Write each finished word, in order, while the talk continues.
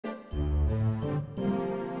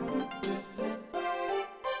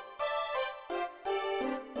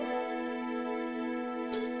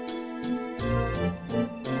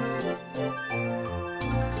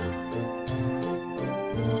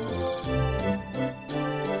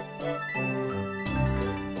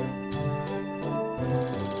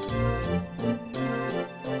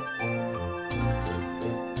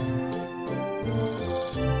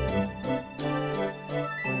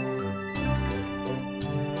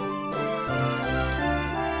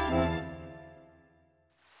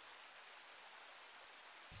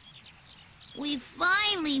We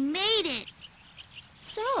finally made it!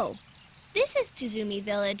 So, this is Tizumi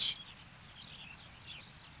Village.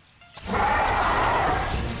 Ah!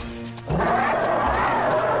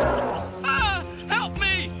 Help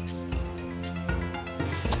me!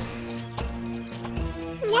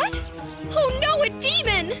 What? Oh no, a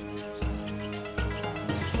demon!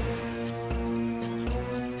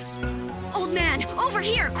 Old man, over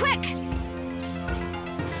here, quick!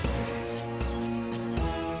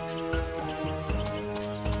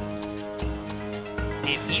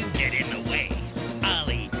 If you get in the way, I'll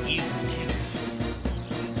eat you too.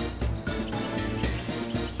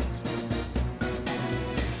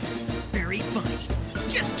 Very funny.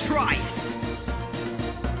 Just try it.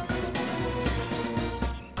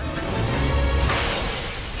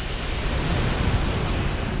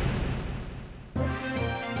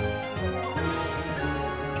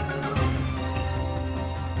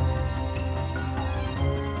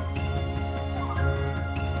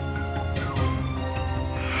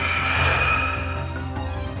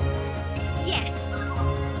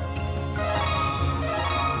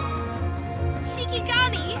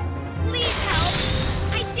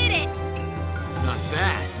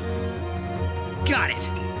 Got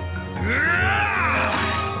it!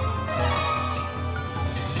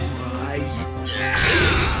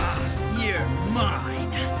 You're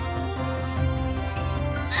mine!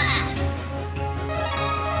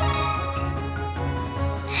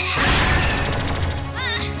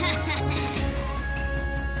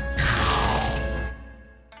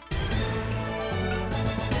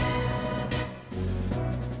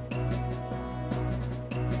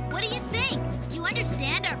 What do you think? Do you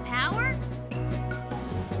understand our power?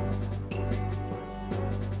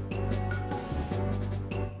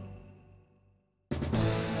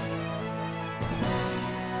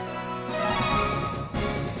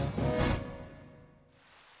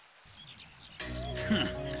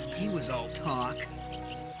 He was all talk.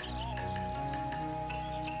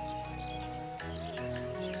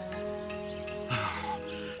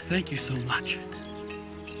 Thank you so much.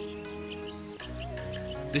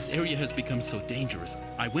 This area has become so dangerous.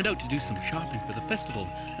 I went out to do some shopping for the festival,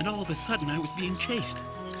 and all of a sudden I was being chased.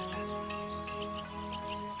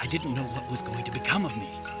 I didn't know what was going to become of me.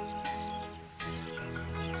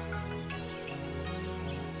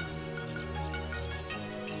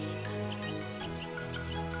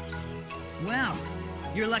 Well,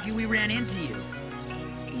 you're lucky we ran into you.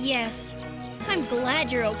 Yes. I'm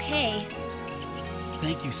glad you're okay.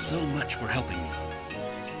 Thank you so much for helping me.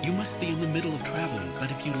 You must be in the middle of traveling, but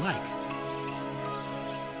if you like,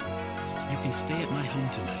 you can stay at my home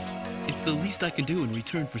tonight. It's the least I can do in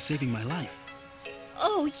return for saving my life.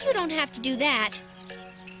 Oh, you don't have to do that.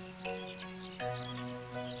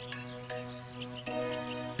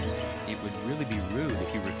 It would really be rude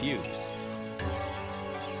if you refused.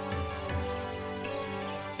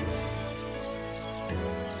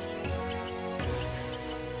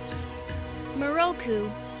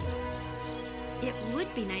 Moroku. It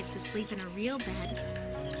would be nice to sleep in a real bed.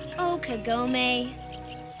 Oh, Kagome.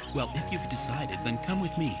 Well, if you've decided, then come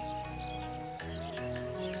with me.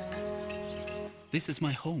 This is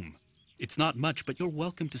my home. It's not much, but you're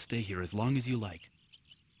welcome to stay here as long as you like.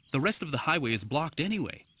 The rest of the highway is blocked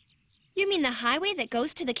anyway. You mean the highway that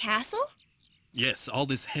goes to the castle? Yes, all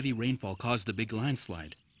this heavy rainfall caused a big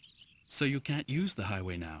landslide. So you can't use the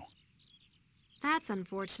highway now. That's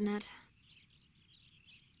unfortunate.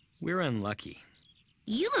 We're unlucky.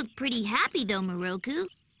 You look pretty happy though, Moroku.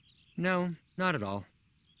 No, not at all.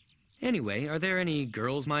 Anyway, are there any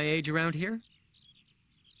girls my age around here?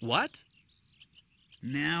 What?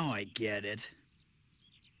 Now I get it.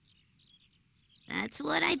 That's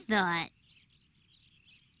what I thought.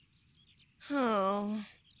 Oh.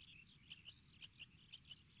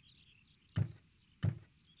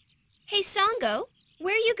 Hey, Sango,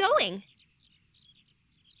 where are you going?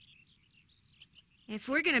 If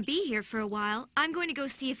we're gonna be here for a while, I'm going to go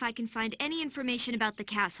see if I can find any information about the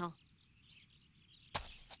castle.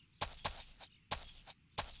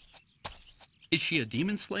 Is she a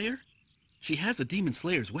demon slayer? She has a demon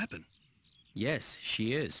slayer's weapon. Yes,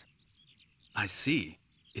 she is. I see.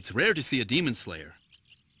 It's rare to see a demon slayer.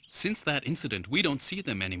 Since that incident, we don't see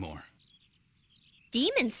them anymore.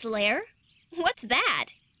 Demon Slayer? What's that?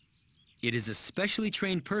 It is a specially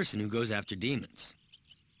trained person who goes after demons.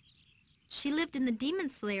 She lived in the Demon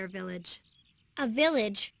Slayer village. A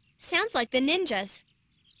village. Sounds like the ninjas.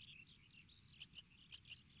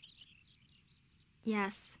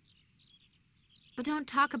 Yes. But don't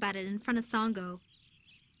talk about it in front of Sango.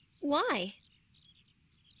 Why?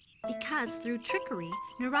 Because through trickery,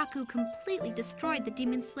 Naraku completely destroyed the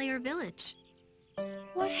Demon Slayer village.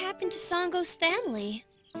 What happened to Sango's family?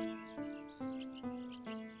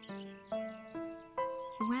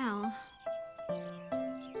 Well,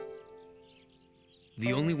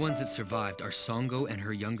 The only ones that survived are Songo and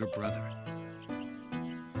her younger brother.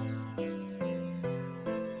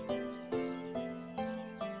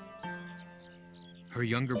 Her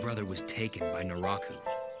younger brother was taken by Naraku.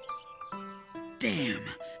 Damn,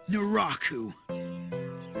 Naraku.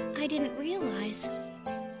 I didn't realize.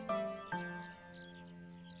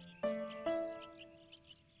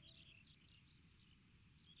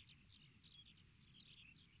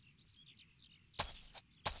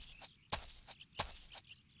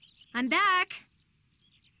 I'm back.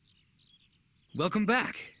 Welcome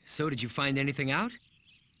back. So, did you find anything out?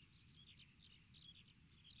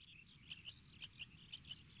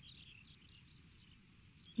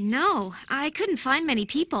 No, I couldn't find many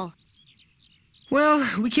people. Well,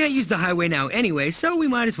 we can't use the highway now anyway, so we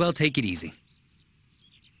might as well take it easy.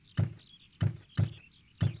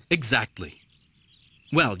 Exactly.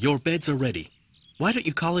 Well, your beds are ready. Why don't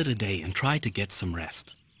you call it a day and try to get some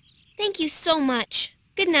rest? Thank you so much.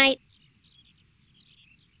 Good night.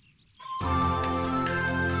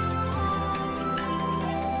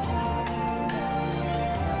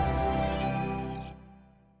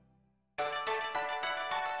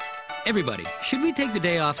 Everybody, should we take the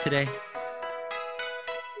day off today?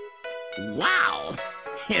 Wow!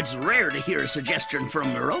 It's rare to hear a suggestion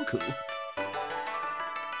from Miroku.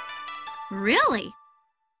 Really?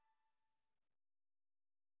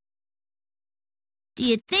 Do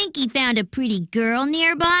you think he found a pretty girl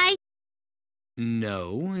nearby?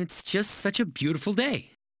 No, it's just such a beautiful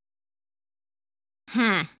day.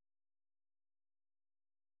 Huh.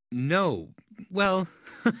 No, well...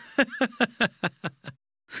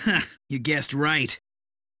 You guessed right.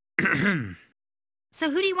 So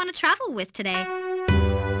who do you want to travel with today?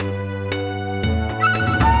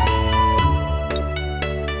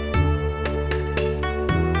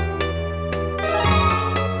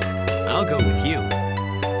 I'll go with you.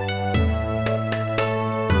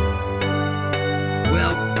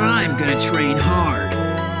 Well, I'm gonna train hard.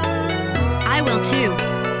 I will too.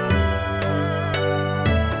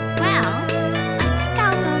 Well, I think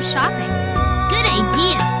I'll go shopping. Good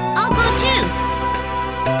idea. I'll go too.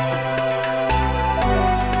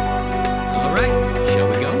 All right, shall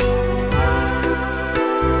we go?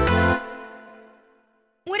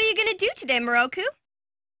 What are you gonna do today, Miroku?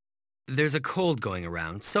 There's a cold going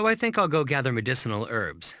around, so I think I'll go gather medicinal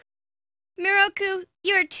herbs. Miroku,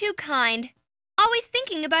 you're too kind. Always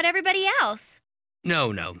thinking about everybody else.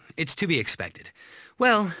 No, it's to be expected.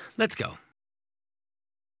 Well, let's go.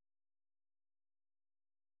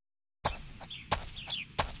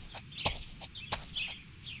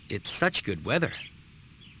 It's such good weather.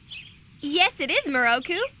 Yes, it is,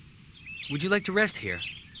 Miroku. Would you like to rest here?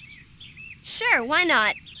 Sure, why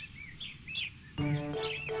not?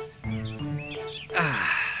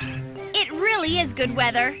 It really is good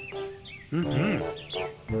weather.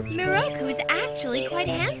 Miroku's actually quite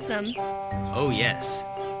handsome. Oh, yes.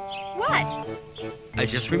 What? I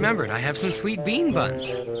just remembered I have some sweet bean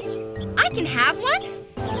buns. I can have one?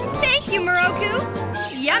 Thank you, Miroku.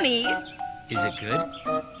 Yummy. Is it good?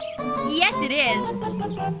 Yes, it is.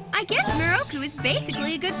 I guess Miroku is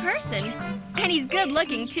basically a good person. And he's good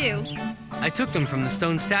looking, too. I took them from the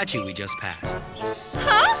stone statue we just passed.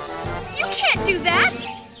 Huh? You can't do that!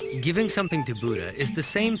 Giving something to Buddha is the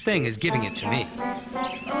same thing as giving it to me.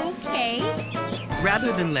 Okay.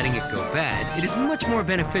 Rather than letting it go bad, it is much more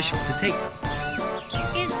beneficial to take them.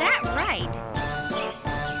 Is that right?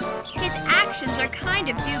 His actions are kind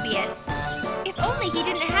of dubious. If only he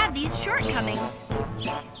didn't have these shortcomings.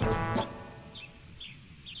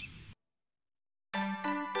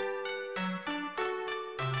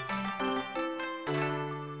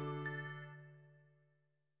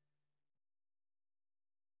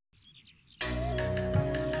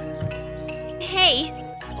 Hey,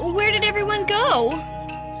 where did everyone go?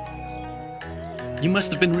 You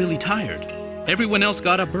must have been really tired. Everyone else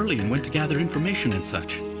got up early and went to gather information and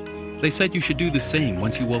such. They said you should do the same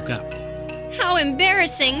once you woke up. How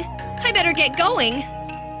embarrassing. I better get going.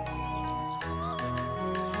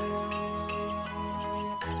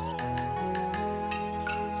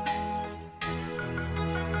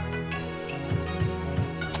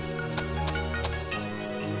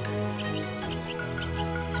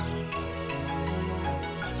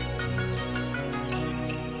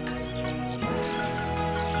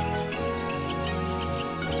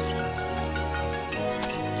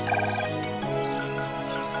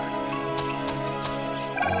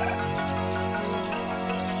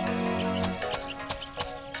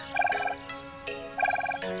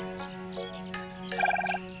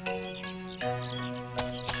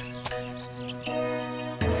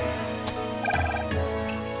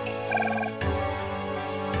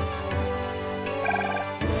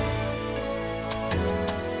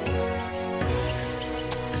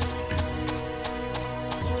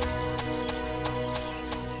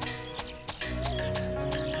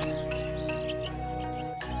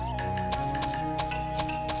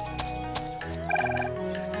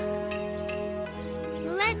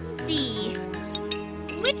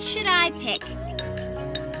 should I pick?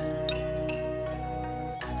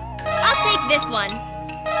 I'll take this one.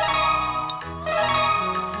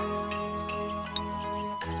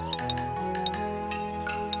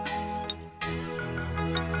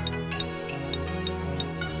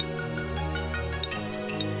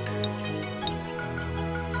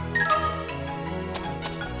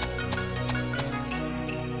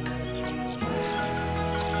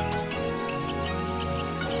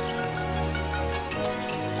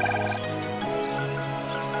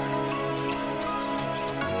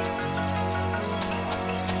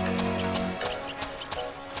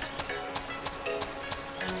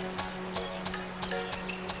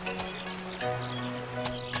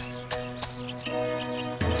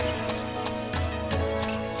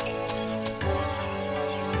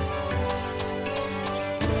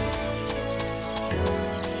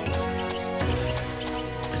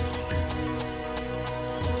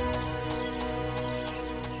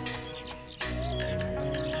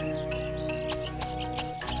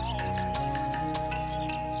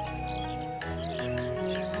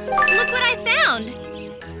 Look what I found!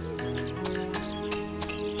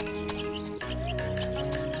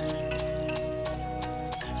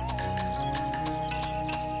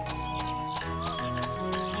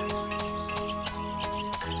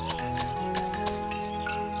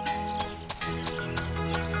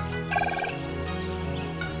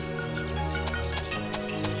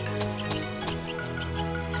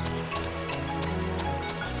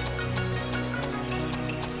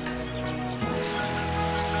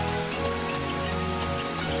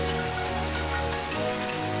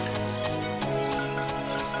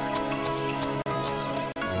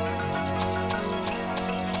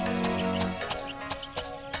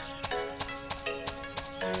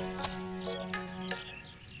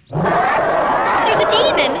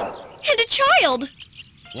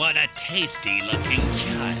 What a tasty-looking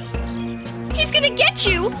child. He's gonna get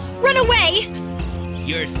you! Run away!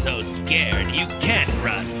 You're so scared you can't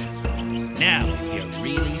run. Now, if you're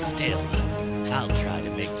really still, I'll try to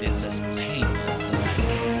make this as painless as I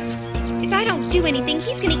can. If I don't do anything,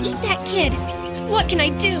 he's gonna eat that kid. What can I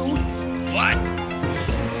do? What?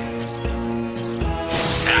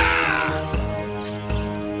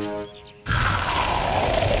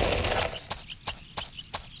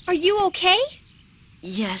 Are you okay?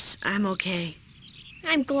 Yes, I'm okay.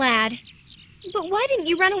 I'm glad. But why didn't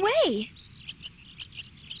you run away?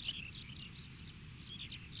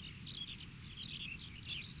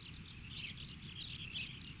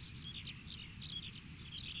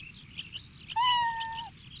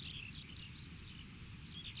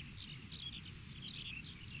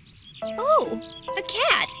 Oh, a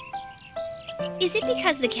cat. Is it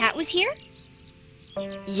because the cat was here?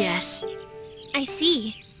 Yes. I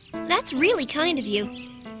see. That's really kind of you.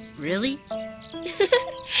 Really?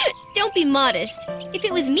 Don't be modest. If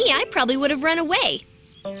it was me, I probably would have run away.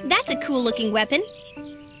 That's a cool-looking weapon.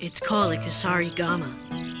 It's called a Kasari Gama.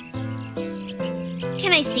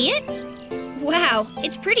 Can I see it? Wow,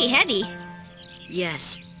 it's pretty heavy.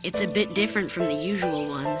 Yes, it's a bit different from the usual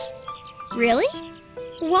ones. Really?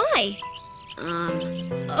 Why?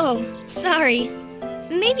 Oh, sorry.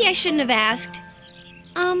 Maybe I shouldn't have asked.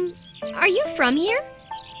 Are you from here?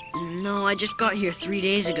 No, I just got here 3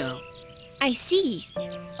 days ago. I see.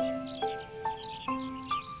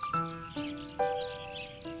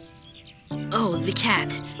 Oh, the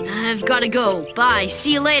cat. I've got to go. Bye.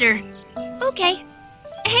 See you later. Okay.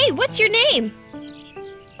 Hey, what's your name?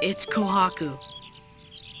 It's Kohaku.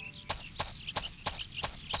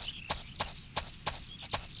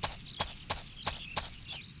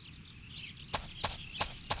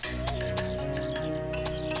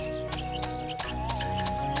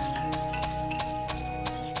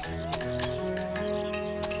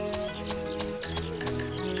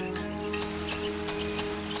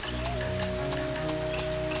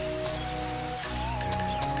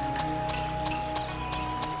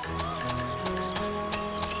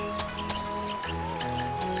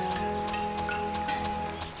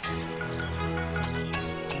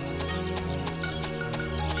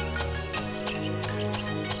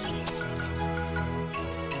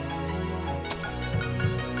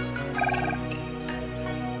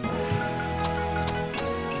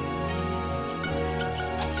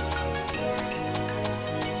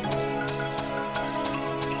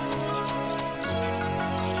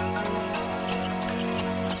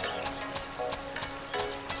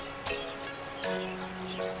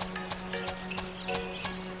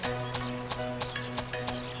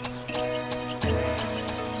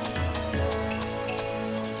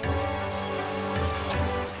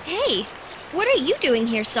 Hey, what are you doing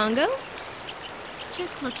here, Sango?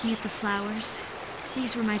 Just looking at the flowers.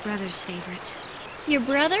 These were my brother's favorite. Your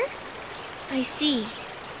brother? I see.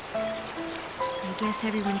 I guess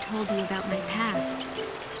everyone told you about my past.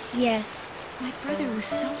 Yes. My brother was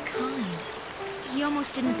so kind. He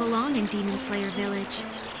almost didn't belong in Demon Slayer Village.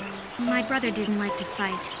 My brother didn't like to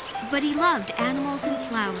fight, but he loved animals and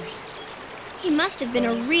flowers. He must have been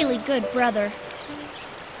a really good brother.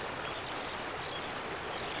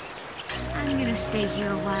 I'm gonna stay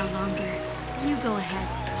here a while longer. You go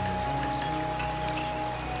ahead.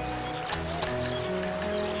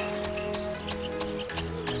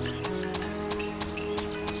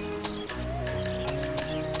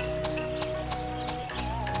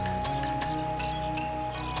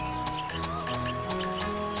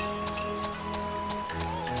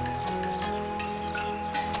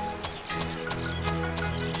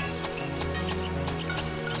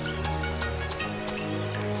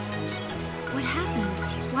 What happened?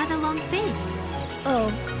 Why the long face?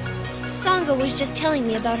 Oh, Sangha was just telling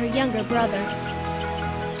me about her younger brother.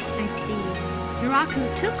 I see.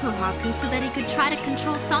 Naraku took Kohaku so that he could try to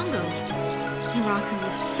control Sango. Naraku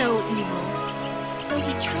was so evil. So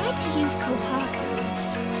he tried to use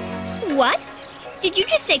Kohaku. What? Did you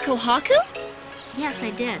just say Kohaku? Yes,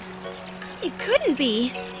 I did. It couldn't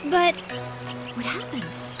be, but What happened?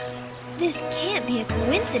 this can't be a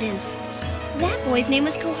coincidence. That boy's name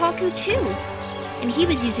was Kohaku too, and he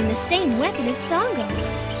was using the same weapon as Sango.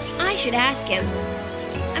 I should ask him.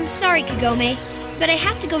 I'm sorry, Kagome, but I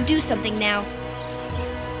have to go do something now.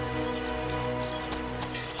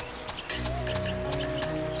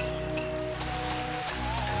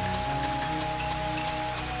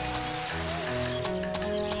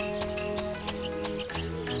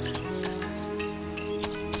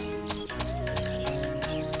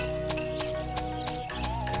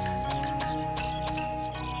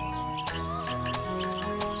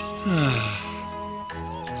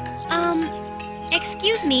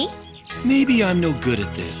 Excuse me? Maybe I'm no good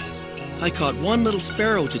at this. I caught one little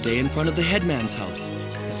sparrow today in front of the headman's house.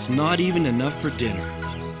 It's not even enough for dinner.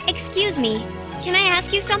 Excuse me. Can I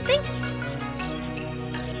ask you something?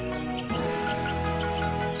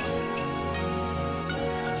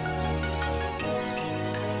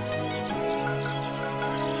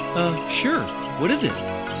 Sure. What is it?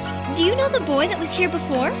 Do you know the boy that was here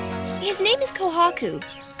before? His name is Kohaku.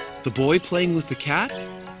 The boy playing with the cat?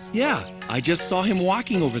 Yeah, I just saw him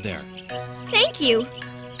walking over there. Thank you.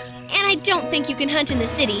 And I don't think you can hunt in the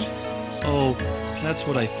city. Oh, that's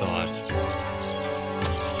what I thought.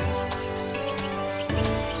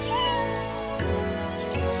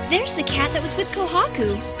 There's the cat that was with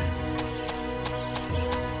Kohaku.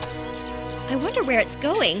 I wonder where it's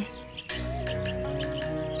going.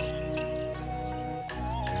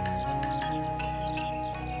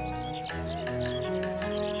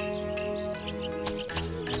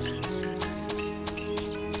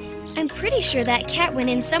 I'm pretty sure that cat went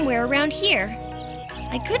in somewhere around here.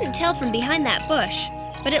 I couldn't tell from behind that bush,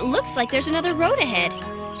 but it looks like there's another road ahead.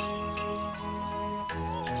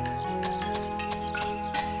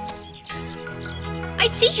 I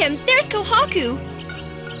see him! There's Kohaku!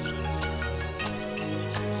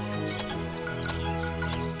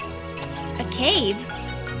 A cave?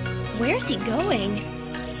 Where's he going?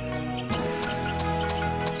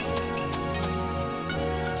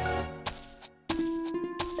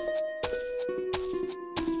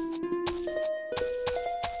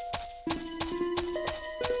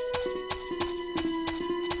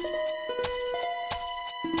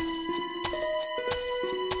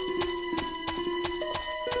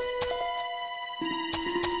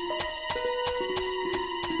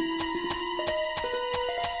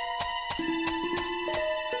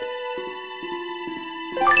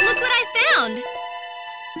 Look what I found!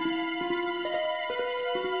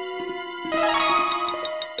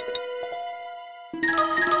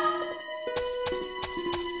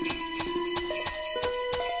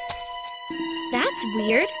 That's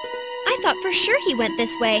weird. I thought for sure he went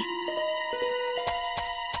this way.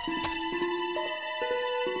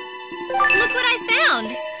 Look what I found!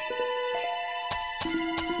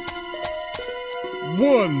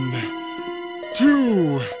 1,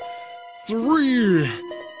 2, 3,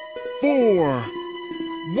 4.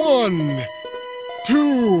 1,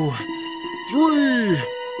 2, 3,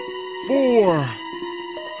 4.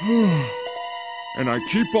 And I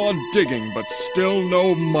keep on digging, but still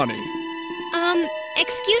no money.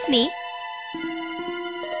 Excuse me?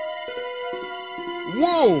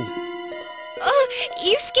 Whoa! Oh,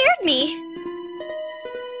 you scared me!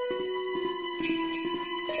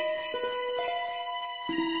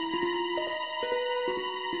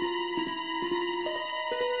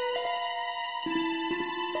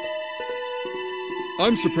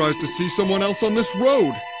 I'm surprised to see someone else on this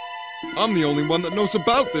road. I'm the only one that knows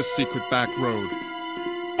about this secret back road.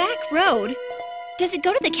 Back road? Does it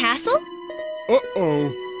go to the castle?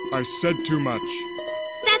 Uh-oh, I said too much.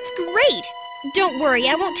 That's great! Don't worry,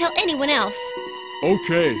 I won't tell anyone else.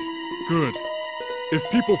 Okay, good. If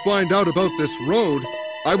people find out about this road,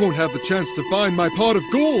 I won't have the chance to find my pot of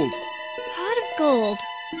gold. Pot of gold.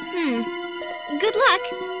 Good luck.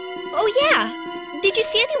 Oh yeah, did you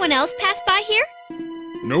see anyone else pass by here?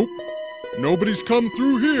 Nope, nobody's come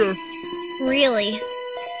through here. Really?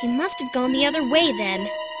 He must have gone the other way then.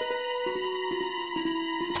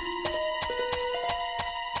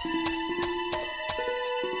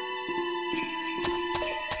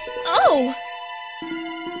 Oh!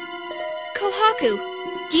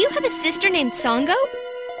 Kohaku, do you have a sister named Sango?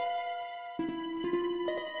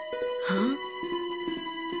 Huh?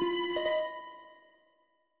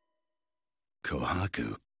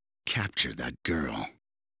 Kohaku, capture that girl.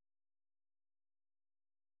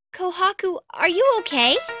 Kohaku, are you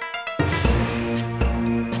okay?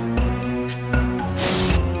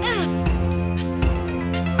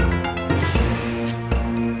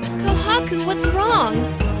 Kohaku, what's wrong?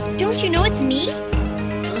 Don't you know it's me?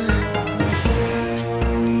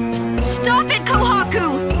 Stop it,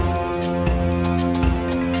 Kohaku!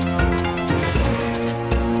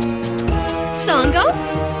 Sango?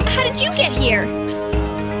 How did you get here?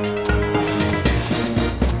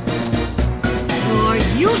 You're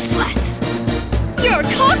useless! You're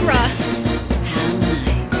Kagra! How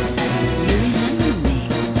nice. You remember me.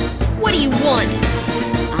 What do you want?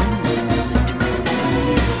 I'm the wonder.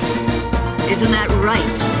 Isn't that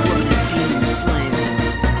right, one of Demon Slayer?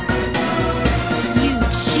 You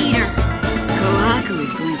cheater! Kohaku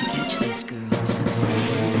is going to catch this girl, so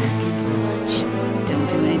stand back and watch. Don't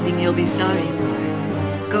do anything you'll be sorry for.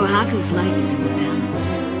 Kohaku's life is in the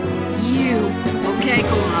balance. You! Okay,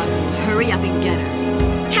 Kohaku, hurry up and get her.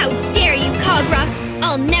 How dare you, Kagra!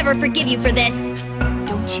 I'll never forgive you for this!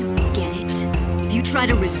 Don't you get it? If you try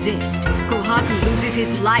to resist, Kohaku loses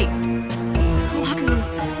his life. Kohaku,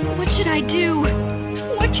 what should I do?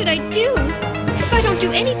 What should I do? If I don't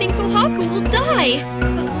do anything, Kohaku will die!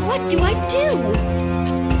 But what do I do?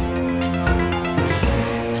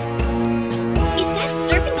 Is that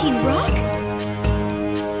Serpentine Rock?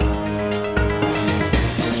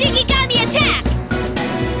 Shikigami attack!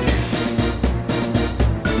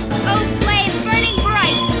 Oh, flame burning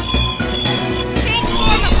bright!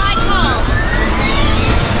 Transform at my call!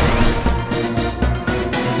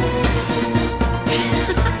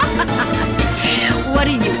 What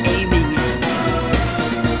are you aiming at?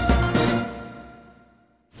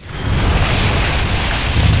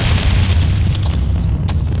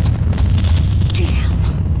 Damn.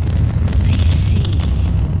 I see.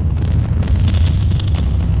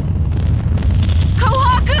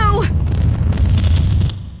 Kohaku!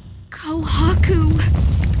 Kohaku!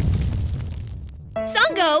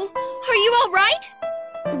 Sango, are you all right?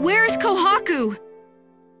 Where's Kohaku?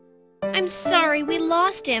 I'm sorry, we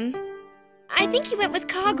lost him. I think he went with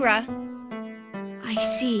Kagra. I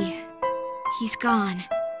see. He's gone.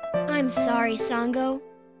 I'm sorry, Sango.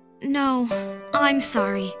 No, I'm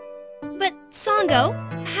sorry. But, Sango,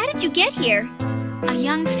 how did you get here? A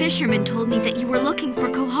young fisherman told me that you were looking for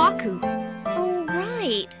Kohaku. Oh,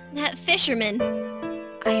 right. That fisherman.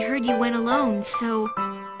 I heard you went alone, so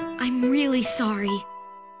I'm really sorry.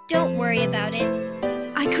 Don't worry about it.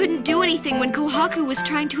 I couldn't do anything when Kohaku was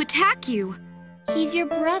trying to attack you. He's your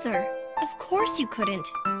brother. Of course you couldn't.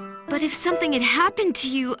 But if something had happened to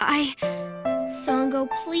you, Sango,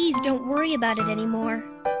 please don't worry about it anymore.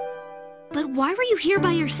 But why were you here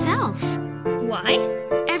by yourself? Why?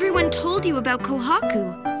 Everyone told you about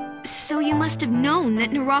Kohaku. So you must have known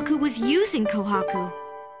that Naraku was using Kohaku.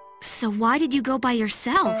 So why did you go by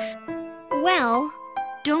yourself? Well...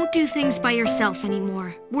 Don't do things by yourself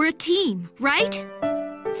anymore. We're a team, right?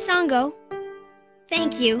 Sango,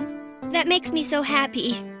 thank you. That makes me so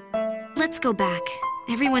happy. Let's go back.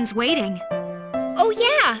 Everyone's waiting. Oh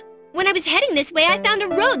yeah! When I was heading this way, I found a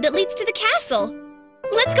road that leads to the castle.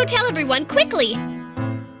 Let's go tell everyone, quickly!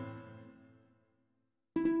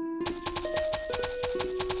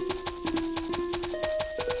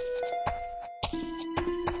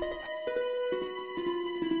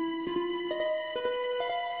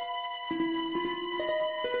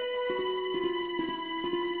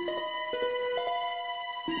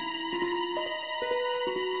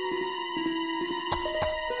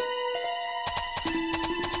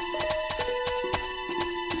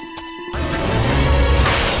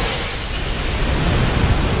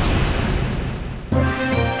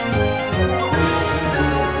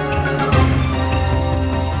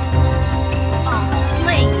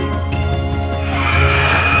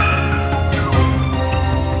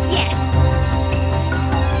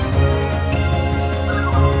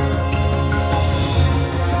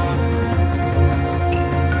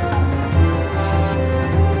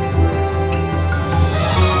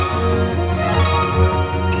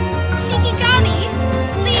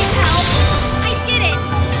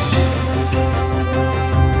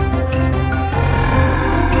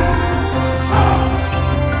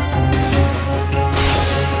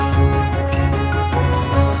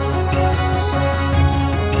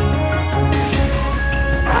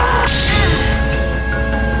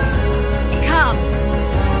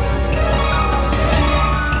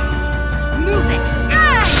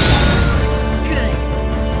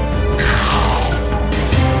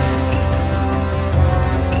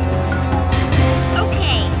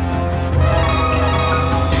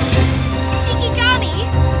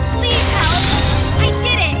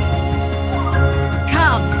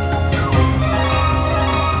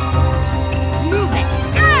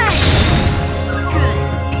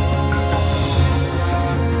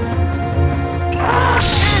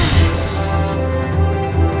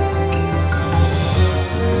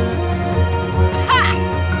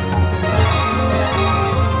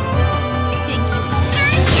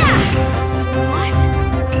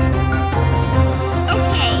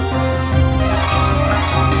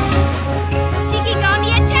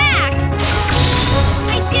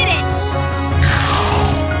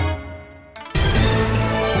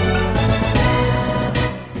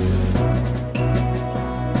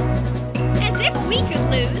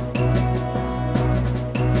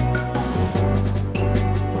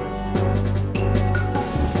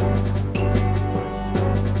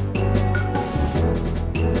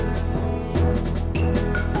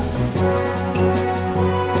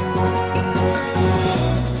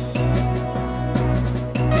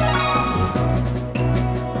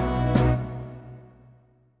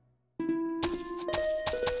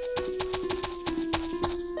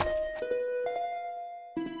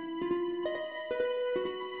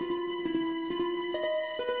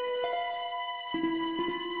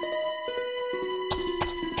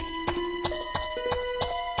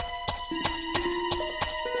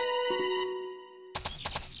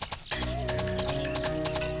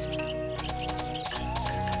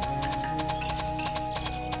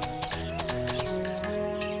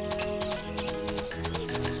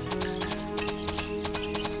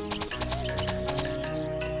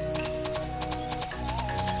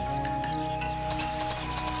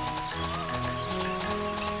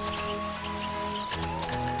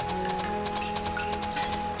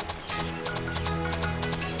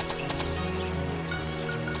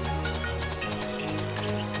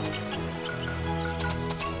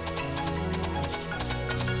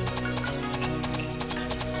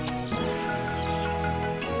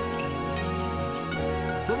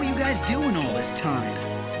 were you guys doing all this time?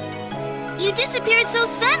 You disappeared so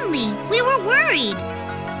suddenly. We were worried.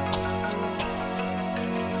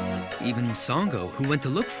 Even Songo, who went to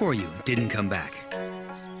look for you, didn't come back.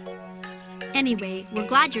 Anyway, we're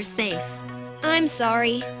glad you're safe. I'm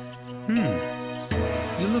sorry.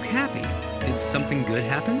 You look happy. Did something good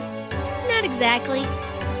happen? Not exactly.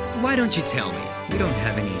 Why don't you tell me? We don't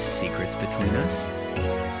have any secrets between us.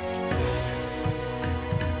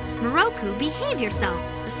 Moroku, behave yourself,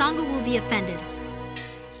 or Songo will be offended.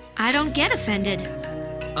 I don't get offended.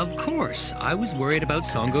 Of course, I was worried about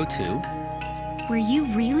Songo too. Were you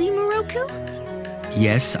really Moroku?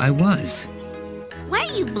 Yes, I was. Why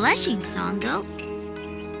are you blushing, Songo?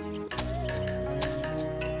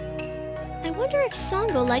 I wonder if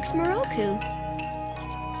Songo likes Moroku.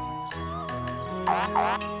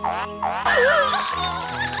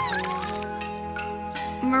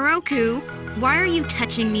 Moroku, why are you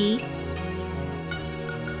touching me?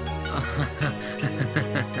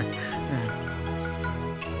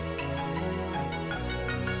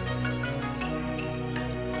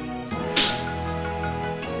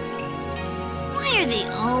 Why are they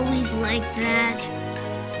always like that?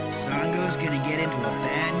 Songo's gonna get into a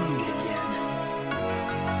bad mood again.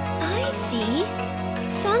 I see.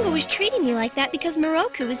 Songo was treating me like that because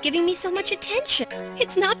Moroku was giving me so much attention.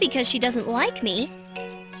 It's not because she doesn't like me.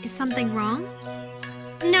 Is something wrong?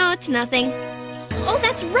 No, it's nothing. Oh,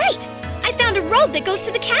 that's right! I found a road that goes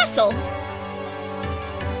to the castle.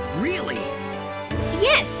 Really?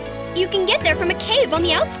 Yes, you can get there from a cave on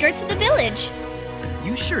the outskirts of the village.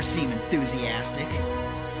 You sure seem enthusiastic.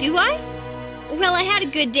 Do I? Well, I had a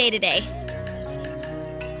good day today.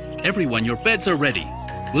 Everyone, your beds are ready.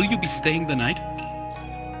 Will you be staying the night?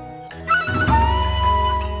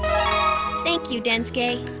 Thank you,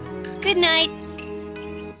 Densuke. Good night.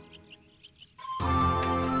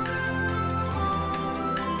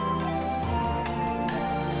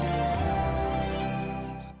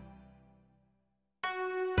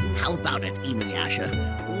 How about it,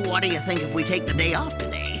 Inuyasha? What do you think if we take the day off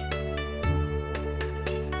today?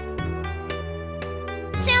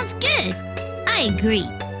 Sounds good. I agree.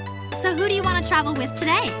 So who do you want to travel with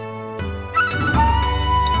today?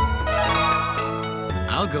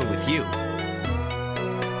 I'll go with you.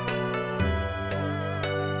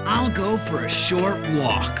 I'll go for a short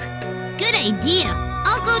walk. Good idea.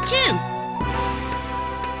 I'll go too.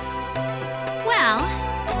 Well,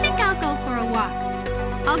 I think I'll go for a walk.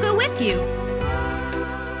 I'll go with you.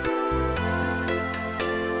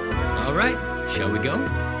 All right, shall we go?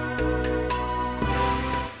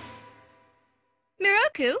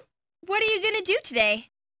 Moroku, what are you gonna do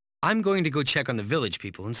today? I'm going to go check on the village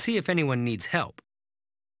people and see if anyone needs help.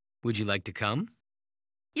 Would you like to come?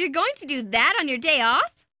 You're going to do that on your day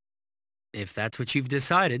off? If that's what you've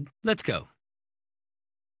decided, let's go.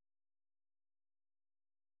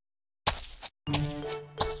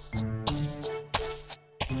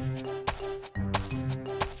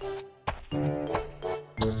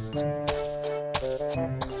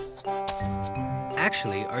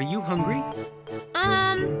 Actually, are you hungry?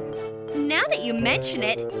 Now that you mention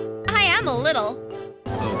it, I am a little.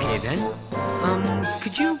 Okay then.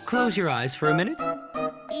 Could you close your eyes for a minute?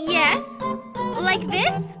 Yes? Like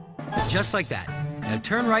this? Just like that. Now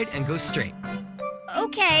turn right and go straight.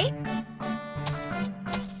 Okay.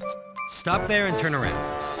 Stop there and turn around.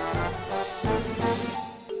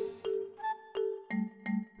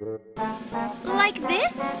 Like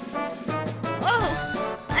this? Oh,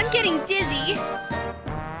 I'm getting dizzy.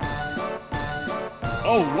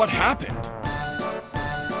 Oh, what happened?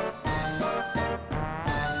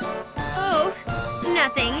 Oh,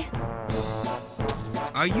 nothing.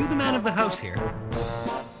 Are you the man of the house here?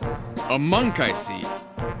 A monk, I see.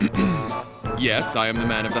 Yes, I am the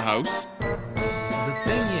man of the house. The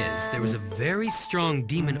thing is, there was a very strong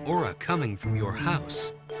demon aura coming from your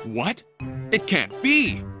house. What? It can't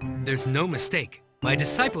be! There's no mistake. My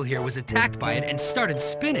disciple here was attacked by it and started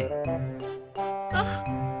spinning.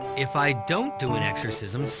 If I don't do an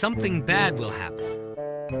exorcism, something bad will happen.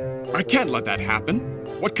 I can't let that happen.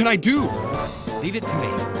 What can I do? Leave it to me.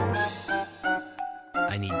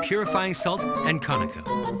 I need purifying salt and konako.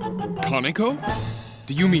 Konako?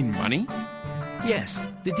 Do you mean money? Yes,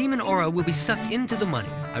 the demon aura will be sucked into the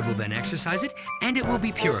money. I will then exorcise it, and it will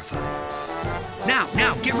be purified. Now,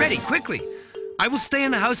 get ready, quickly! I will stay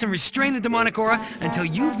in the house and restrain the demonic aura until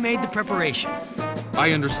you've made the preparation.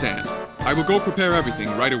 I understand. I will go prepare everything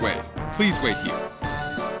right away. Please wait here.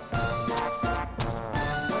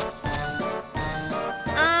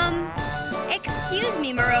 Excuse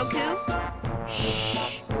me, Moroku.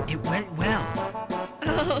 Shh, it went well.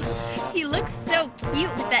 Oh, he looks so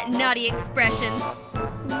cute with that naughty expression.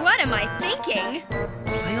 What am I thinking?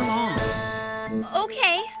 Play along.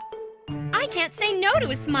 Okay. I can't say no to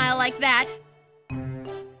a smile like that.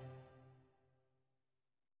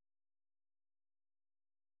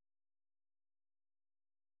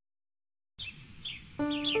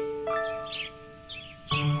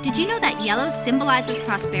 Did you know that yellow symbolizes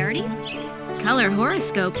prosperity? Color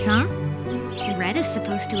horoscopes, huh? Red is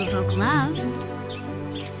supposed to evoke love.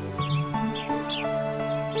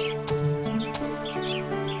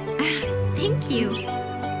 Thank you.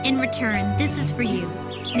 In return, this is for you.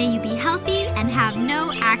 May you be healthy and have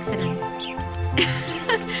no accidents.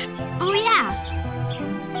 Oh yeah.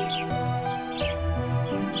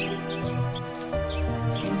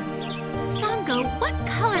 Sango, what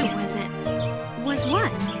color was it? Was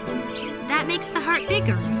what? That makes the heart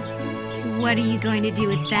bigger. What are you going to do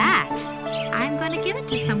with that? I'm going to give it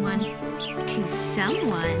to someone. To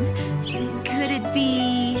someone? Could it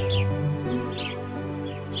be...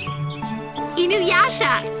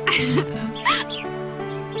 Inuyasha!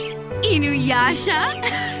 Inuyasha?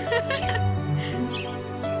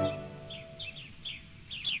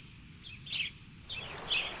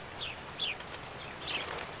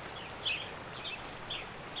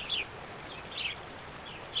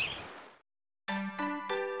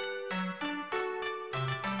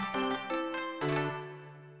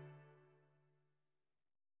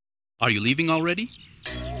 Are you leaving already?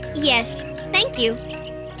 Yes, thank you.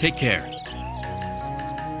 Take care.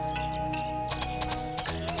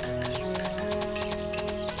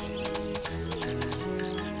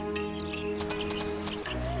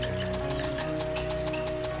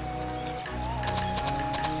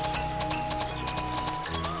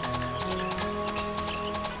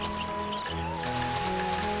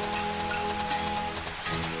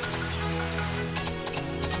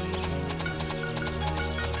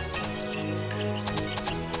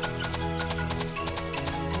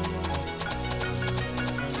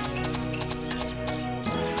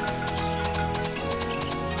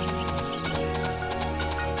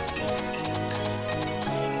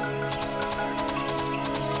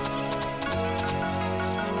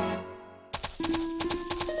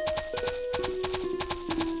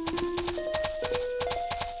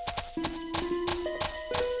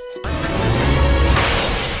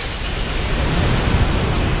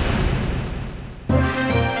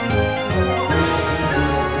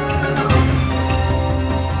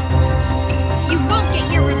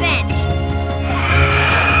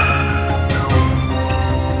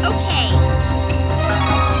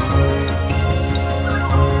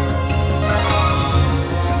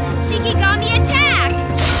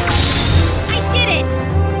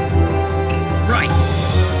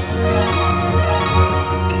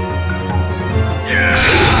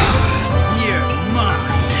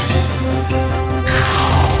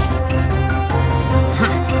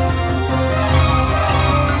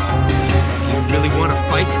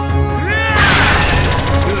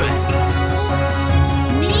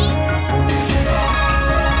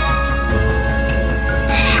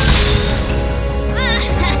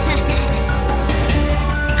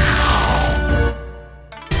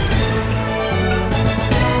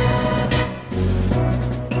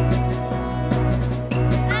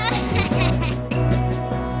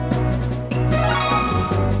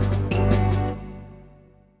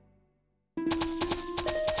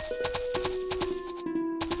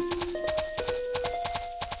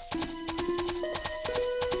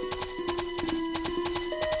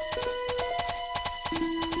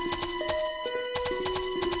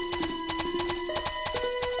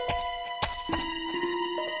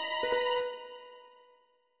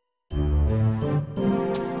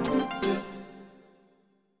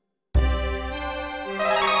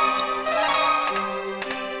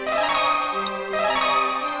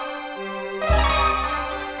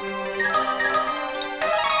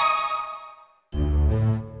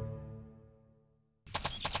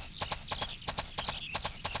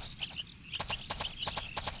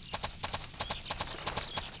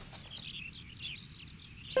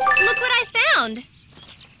 Look what I found!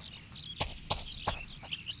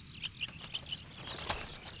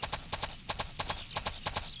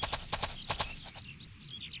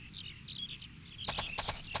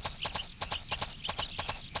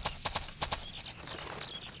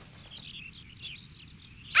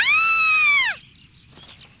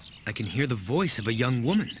 I can hear the voice of a young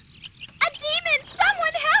woman. A demon!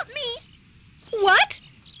 Someone help me! What?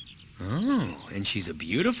 Oh, and she's a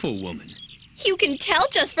beautiful woman. You can tell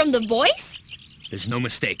just from the voice? There's no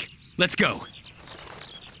mistake. Let's go.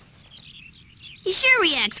 He sure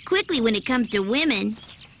reacts quickly when it comes to women.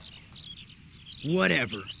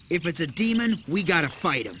 Whatever. If it's a demon, we gotta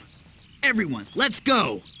fight him. Everyone, let's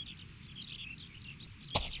go!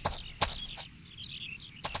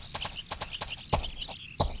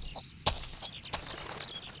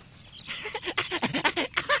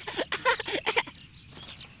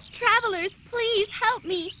 Travelers, please help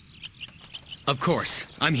me. Of course.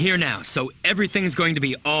 I'm here now, so everything's going to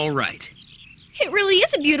be all right. It really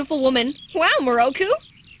is a beautiful woman. Wow, Moroku.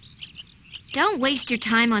 Don't waste your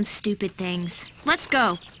time on stupid things. Let's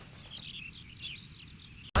go.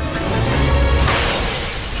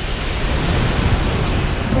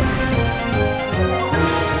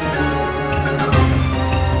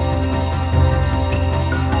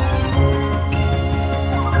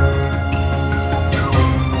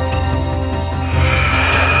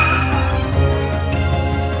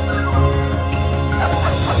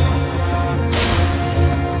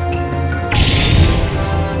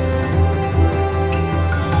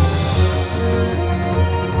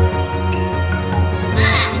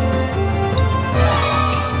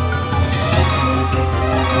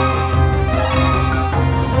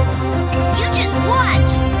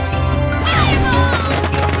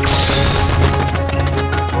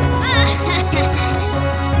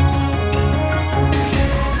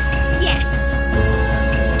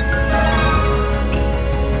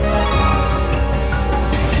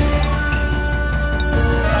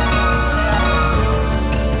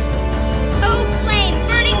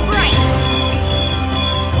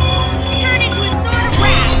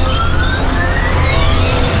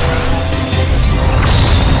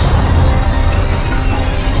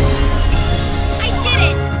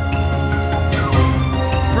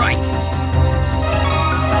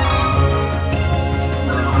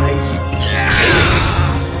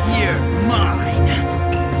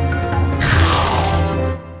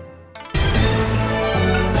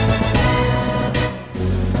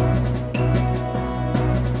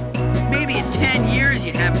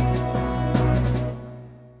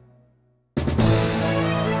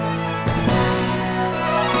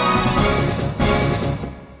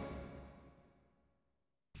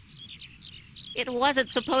 It wasn't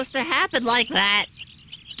supposed to happen like that.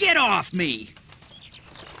 Get off me!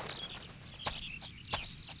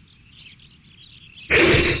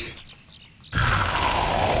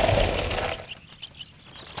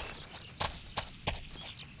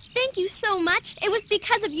 Thank you so much. It was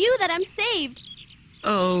because of you that I'm saved.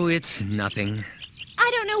 Oh, it's nothing.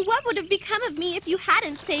 I don't know what would have become of me if you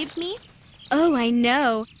hadn't saved me. Oh, I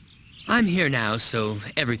know. I'm here now, so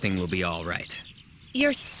everything will be all right.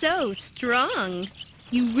 You're so strong.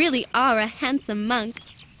 You really are a handsome monk.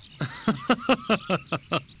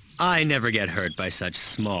 I never get hurt by such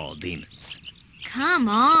small demons. Come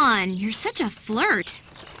on, you're such a flirt.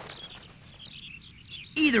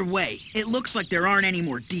 Either way, it looks like there aren't any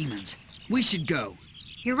more demons. We should go.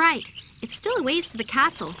 You're right. It's still a ways to the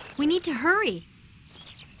castle. We need to hurry.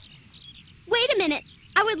 Wait a minute.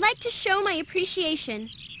 I would like to show my appreciation.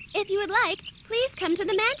 If you would like, please come to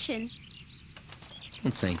the mansion. Well,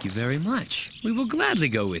 thank you very much. We will gladly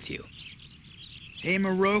go with you. Hey,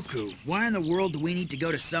 Moroku, why in the world do we need to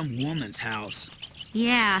go to some woman's house?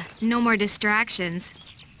 Yeah, no more distractions.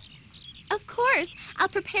 Of course. I'll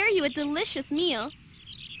prepare you a delicious meal.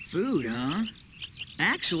 Food, huh?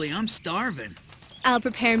 Actually, I'm starving. I'll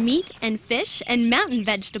prepare meat and fish and mountain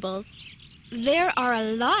vegetables. There are a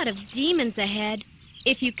lot of demons ahead.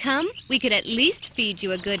 If you come, we could at least feed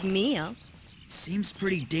you a good meal. Seems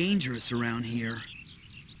pretty dangerous around here.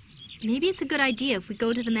 Maybe it's a good idea if we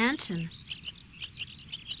go to the mansion.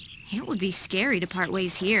 It would be scary to part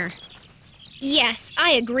ways here. Yes,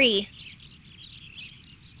 I agree.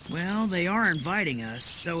 Well, they are inviting us,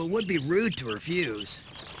 so it would be rude to refuse.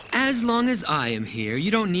 As long as I am here, you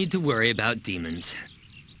don't need to worry about demons.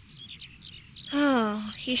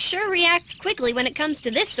 Oh, he sure reacts quickly when it comes to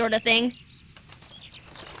this sort of thing.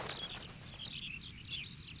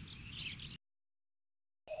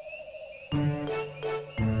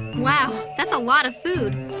 Wow, that's a lot of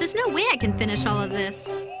food. There's no way I can finish all of this.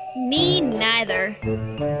 Me neither. You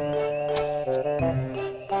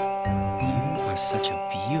are such a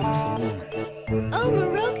beautiful woman. Oh,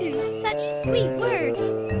 Moroku, such sweet words.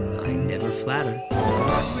 I never flatter.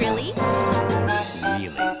 Really?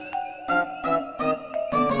 Really.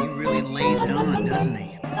 He really lays it on, doesn't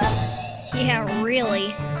he? Yeah,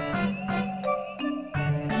 really.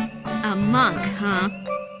 A monk, huh?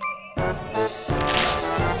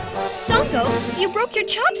 Sonko, you broke your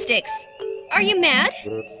chopsticks. Are you mad?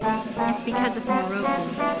 It's because of Moroku.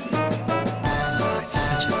 Oh, it's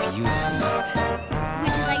such a beautiful night.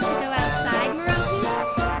 Would you like to go outside, Moroku?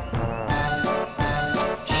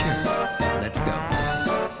 Sure, let's go.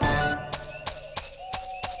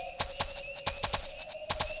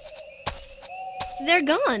 They're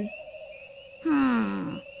gone.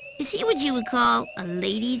 Is he what you would call a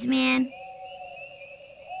ladies' man?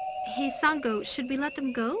 Hey, Sango, should we let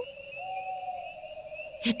them go?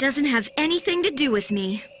 It doesn't have anything to do with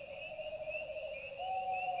me.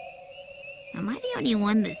 Am I the only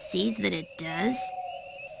one that sees that it does?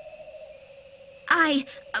 I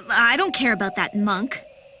don't care about that monk.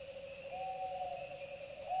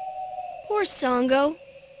 Poor Sango.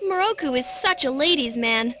 Moroku is such a ladies'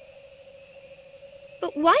 man.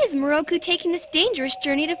 But why is Moroku taking this dangerous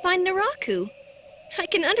journey to find Naraku? I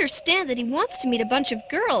can understand that he wants to meet a bunch of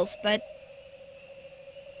girls, but...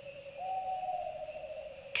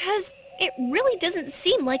 'Cause it really doesn't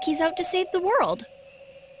seem like he's out to save the world.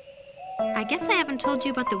 I guess I haven't told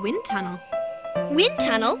you about the wind tunnel. Wind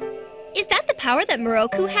tunnel? Is that the power that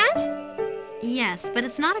Moroku has? Yes, but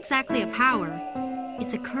it's not exactly a power.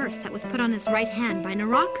 It's a curse that was put on his right hand by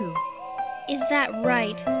Naraku. Is that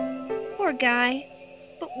right? Poor guy.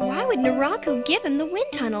 But why would Naraku give him the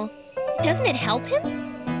wind tunnel? Doesn't it help him?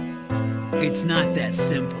 It's not that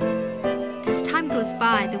simple. As time goes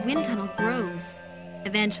by, the wind tunnel grows.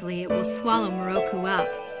 Eventually, it will swallow Moroku up.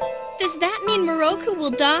 Does that mean Moroku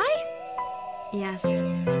will die? Yes.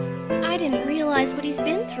 I didn't realize what he's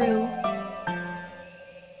been through.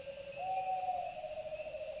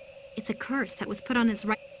 It's a curse that was put on his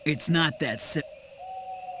right... It's not that simple.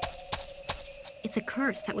 It's a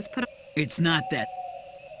curse that was put on... It's not that...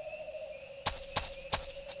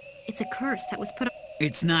 It's a curse that was put on...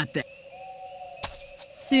 It's not that...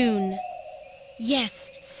 Soon. Yes,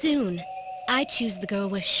 soon. I choose the girl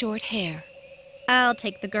with short hair. I'll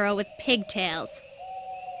take the girl with pigtails.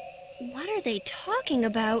 What are they talking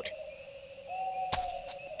about?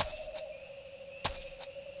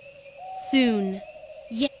 Soon.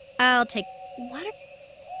 Yeah, I'll take... What are...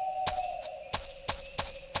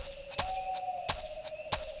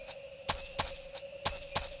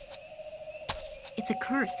 It's a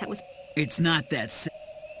curse that was... It's not that simple.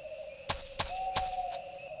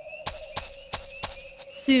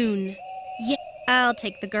 Soon. Yeah, I'll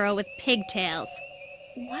take the girl with pigtails.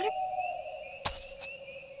 What are...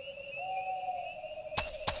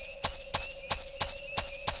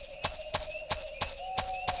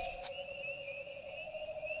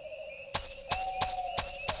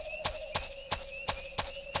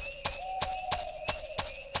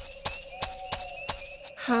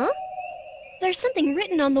 Huh? There's something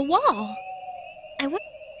written on the wall. I wonder...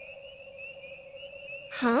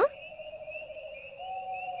 Huh?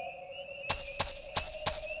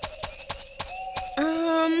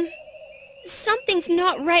 Something's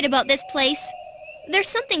not right about this place. There's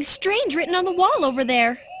something strange written on the wall over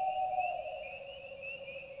there.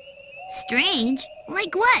 Strange?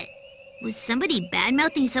 Like what? Was somebody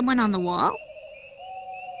bad-mouthing someone on the wall?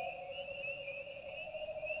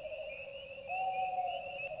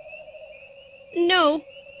 No,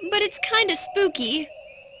 but it's kinda spooky.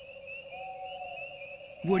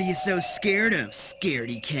 What are you so scared of,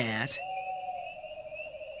 scaredy cat?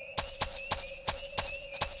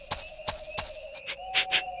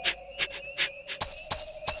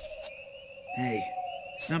 Hey,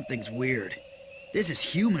 something's weird. This is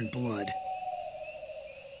human blood.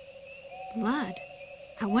 Blood?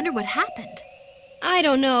 I wonder what happened. I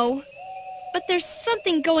don't know, but there's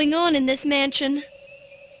something going on in this mansion.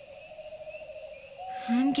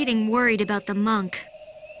 I'm getting worried about the monk.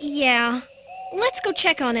 Yeah, let's go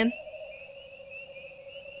check on him.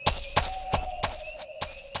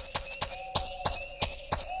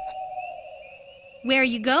 Where are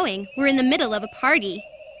you going? We're in the middle of a party.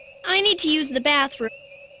 I need to use the bathroom.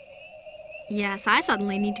 Yes, I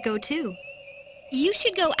suddenly need to go too. You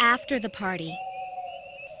should go after the party.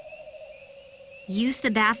 Use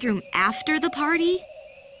the bathroom after the party?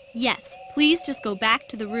 Yes, please just go back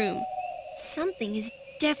to the room. Something is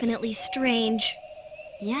definitely strange.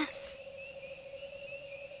 Yes.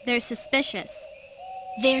 They're suspicious.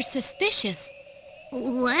 They're suspicious.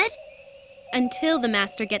 What? Until the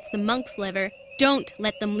master gets the monk's liver, don't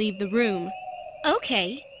let them leave the room.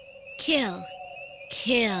 Okay. Kill.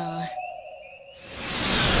 Kill.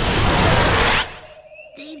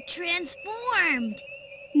 They've transformed!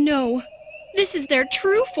 No, this is their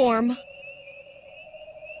true form.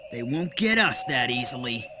 They won't get us that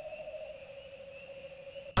easily.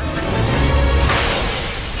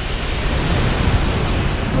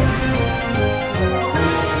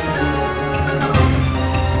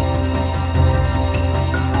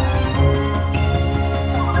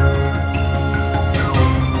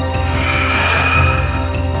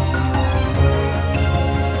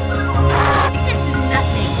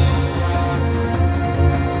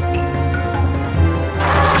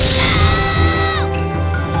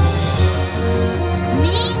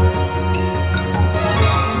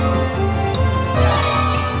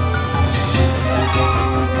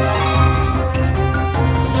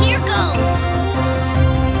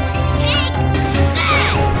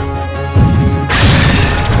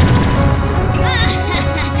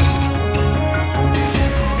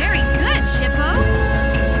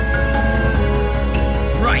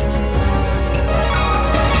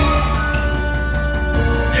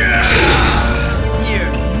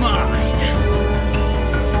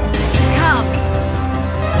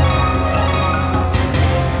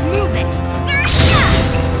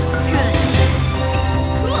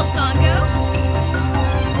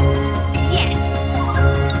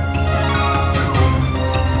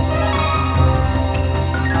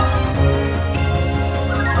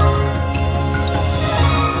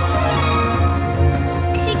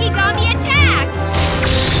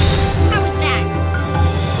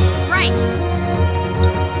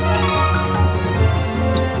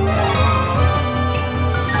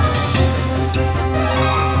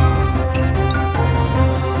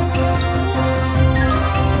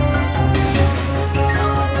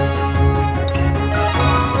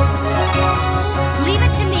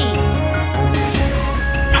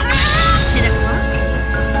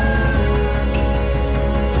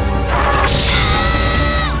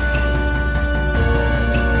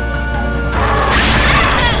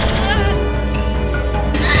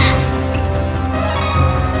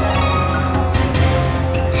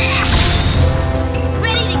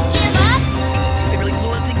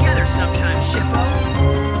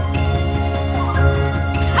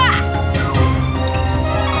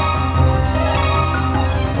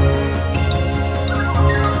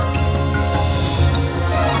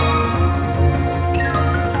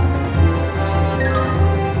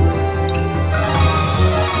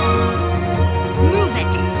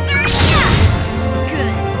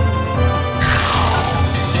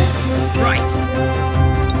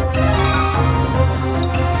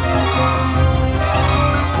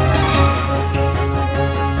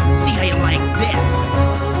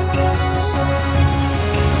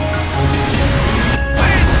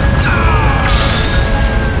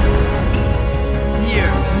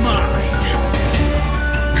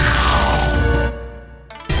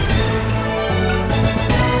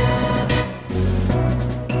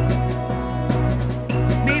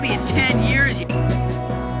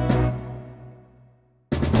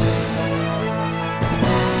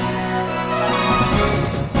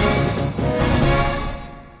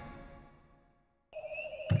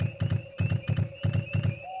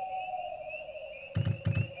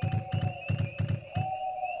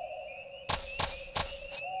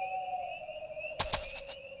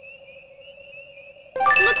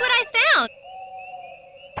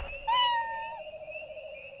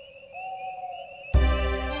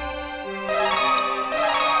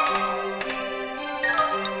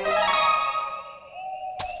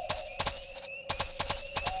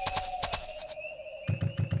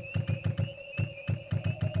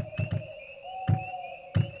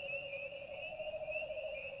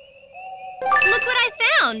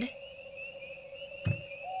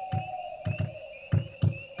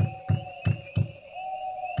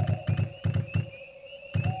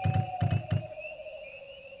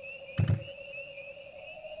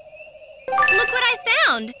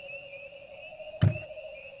 found!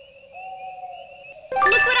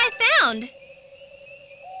 Look what I found!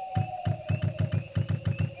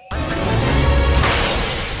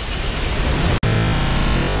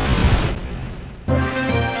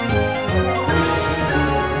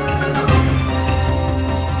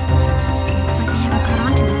 Looks like they haven't caught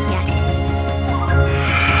on to us yet.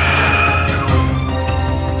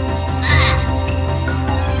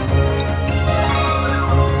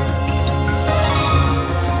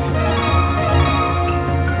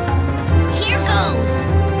 Here goes!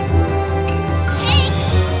 Take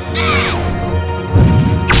that!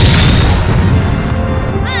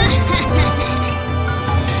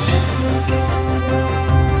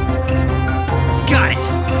 Got it!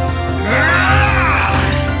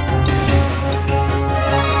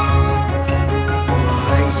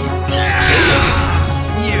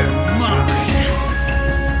 You're mine.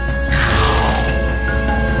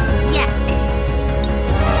 Yes.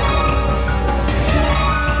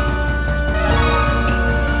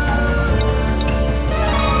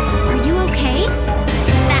 Are you okay?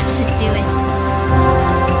 That should do it.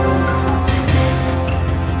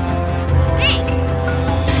 Thanks!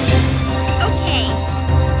 Okay.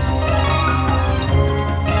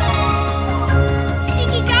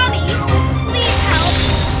 Shikigami, please help!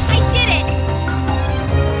 I did it!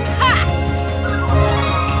 Ha!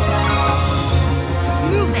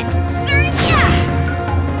 Move it! Surya!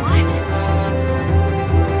 What?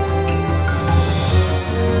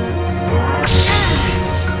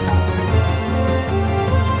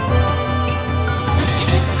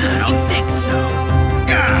 I don't think so.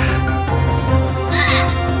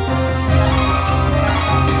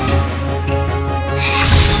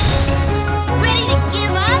 Ready to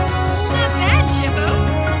give up? Not bad, Shippo.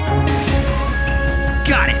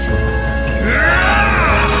 Got it!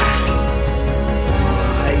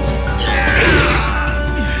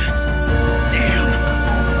 Damn.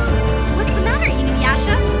 What's the matter,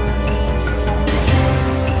 Inuyasha?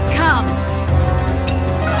 Come.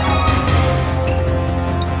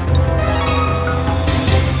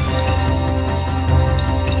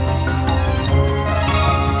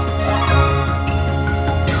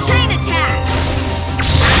 Chain attack!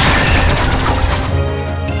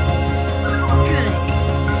 Good.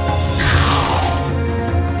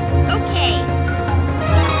 Okay.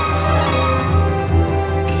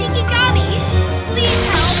 Shikigami, please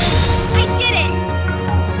help! I did it!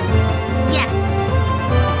 Yes.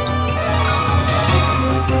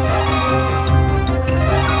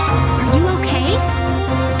 Are you okay?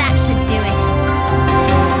 That should do it.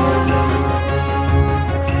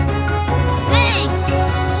 Thanks!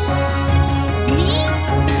 Me?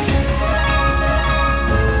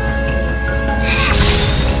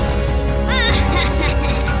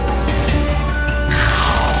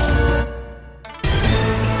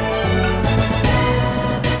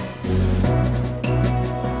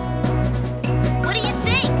 What do you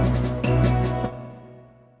think?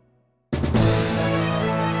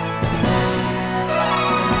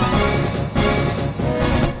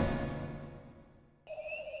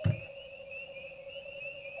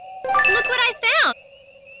 Look what I found!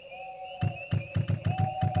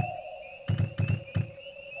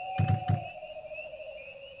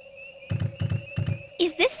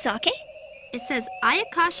 Is this sake? It says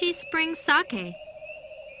Ayakashi Spring Sake.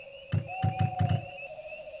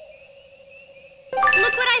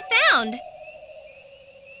 Look what I found!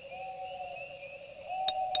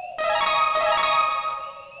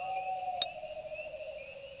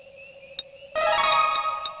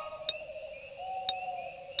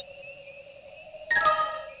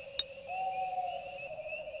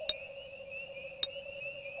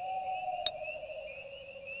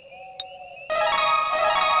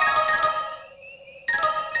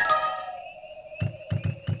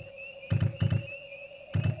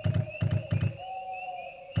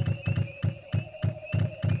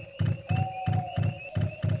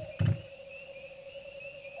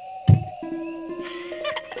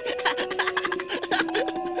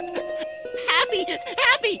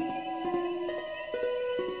 Happy!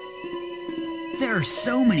 There are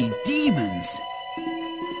so many demons.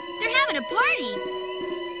 They're having a party.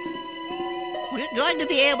 We're going to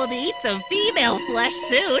be able to eat some female flesh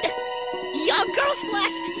soon. Young girl's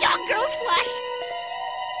flesh! Young girl's flesh!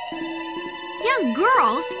 Young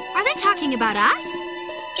girls? Are they talking about us?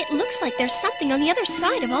 It looks like there's something on the other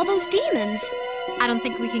side of all those demons. I don't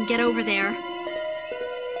think we can get over there.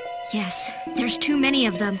 Yes, there's too many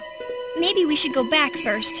of them. Maybe we should go back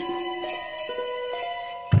first.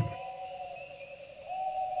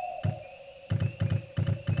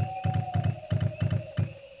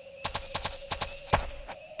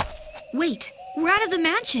 Wait, We're out of the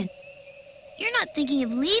mansion. You're not thinking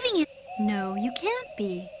of leaving it. No, you can't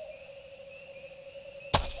be.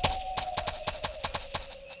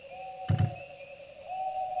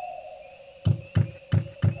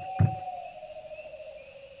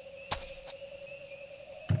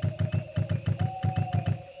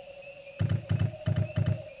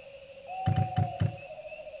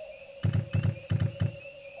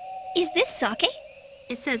 Is this sake?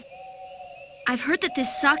 It says, I've heard that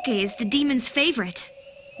this sake is the demon's favorite.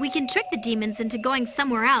 We can trick the demons into going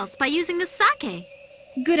somewhere else by using the sake.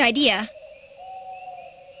 Good idea.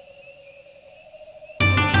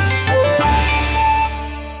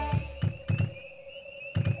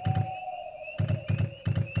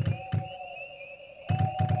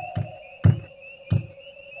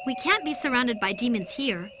 We can't be surrounded by demons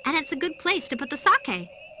here, and it's a good place to put the sake.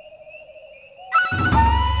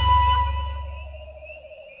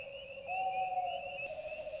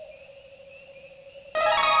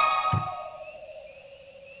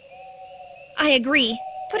 I agree.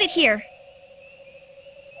 Put it here.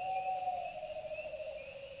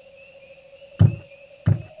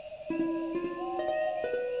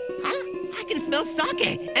 Huh? I can smell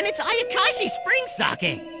sake, and it's Ayakashi Spring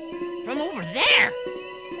sake. From over there.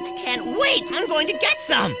 I can't wait. I'm going to get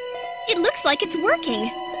some. It looks like it's working.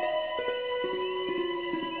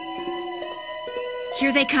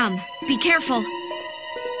 Here they come. Be careful.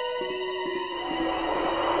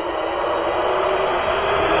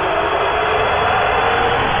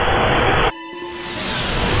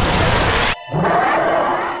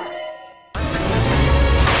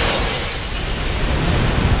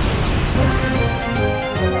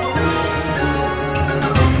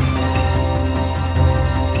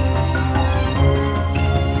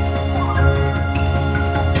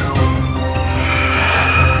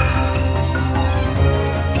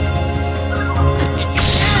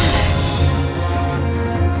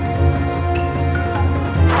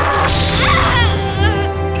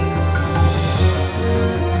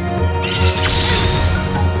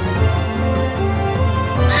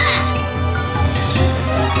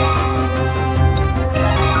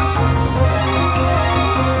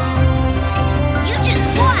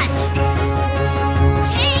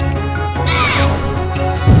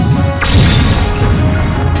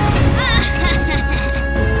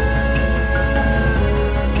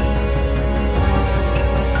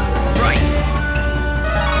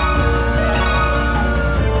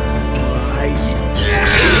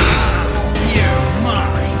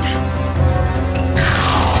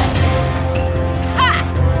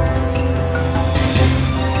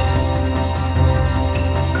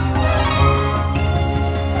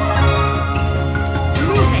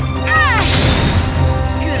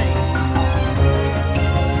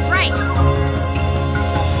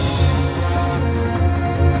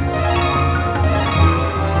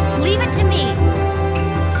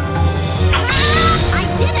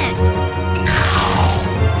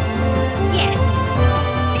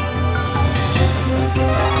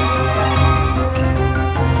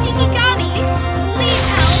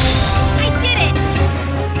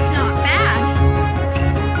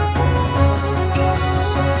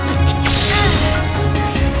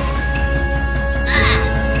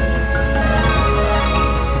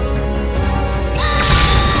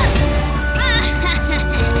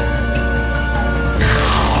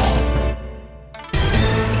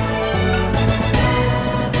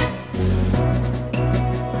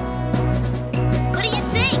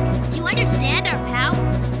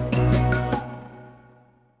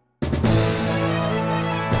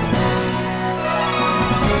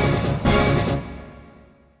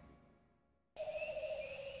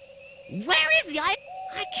 Where is the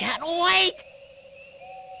I can't wait!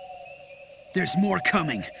 There's more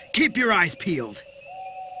coming. Keep your eyes peeled.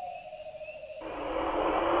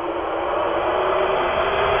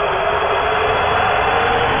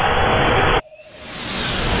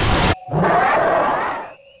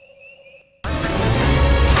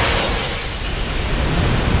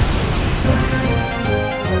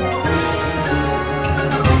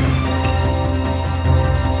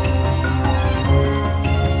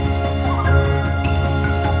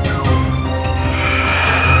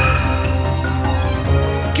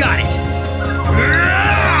 Got it!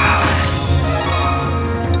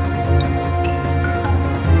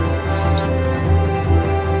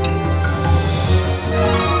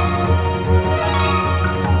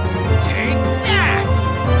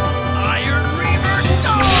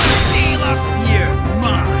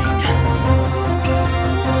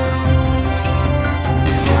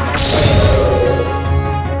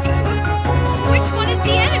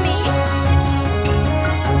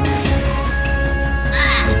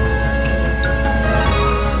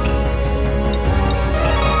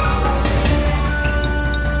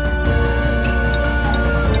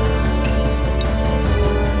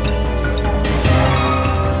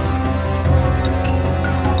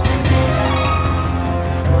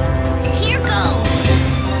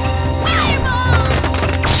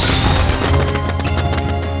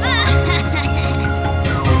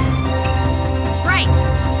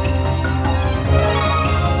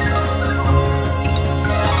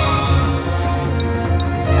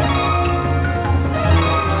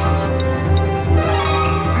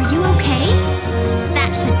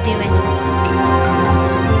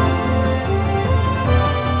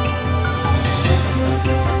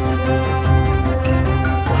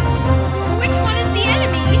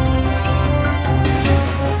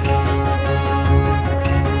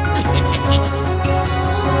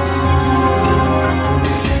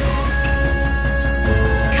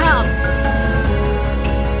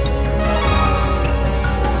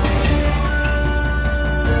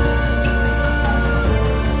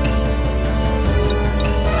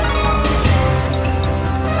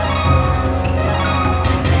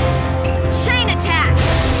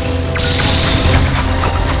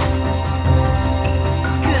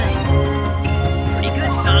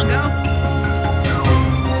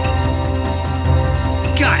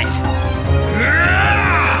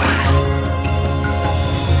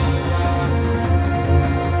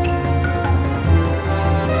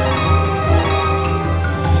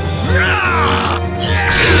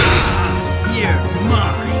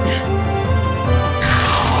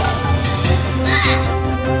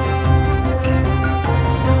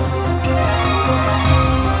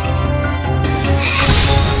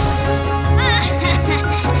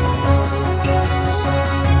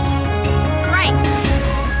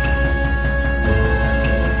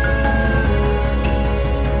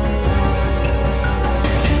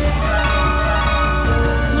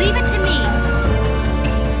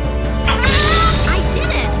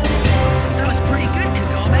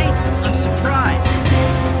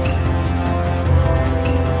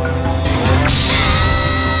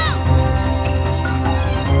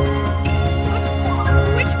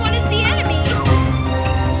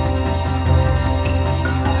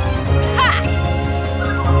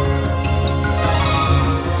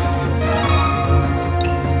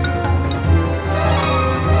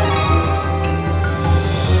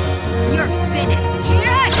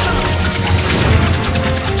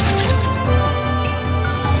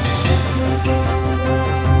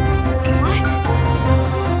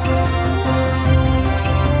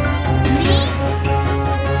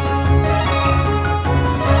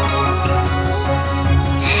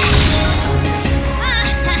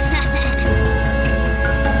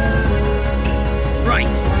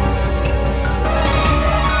 right.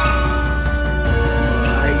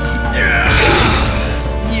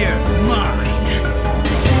 You're mine.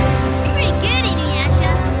 Pretty good,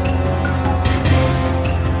 Inuyasha.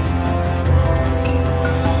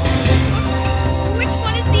 Which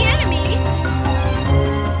one is the enemy?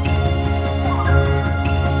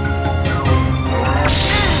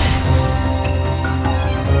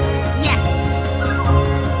 Yes.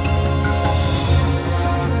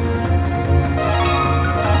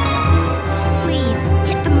 Please,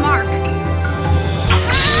 hit the mark.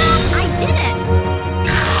 I did it!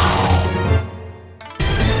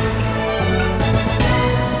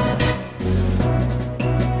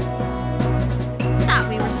 Thought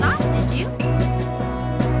we were soft, did you?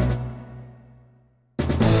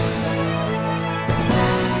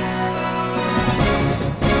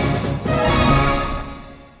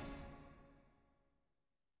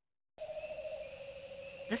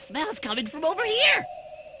 The smell's coming from over here!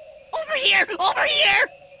 Over here! Over here!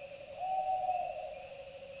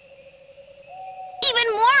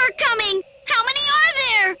 Even more are coming! How many are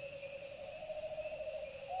there?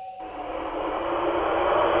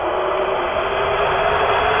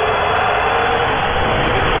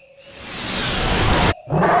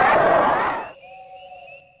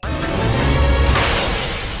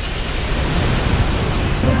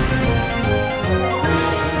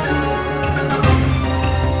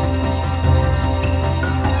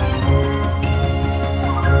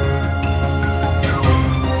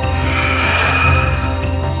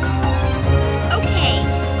 Okay.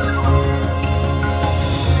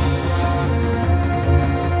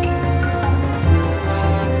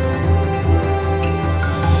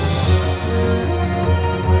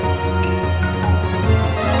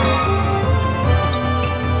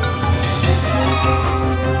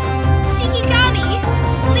 Shikigami,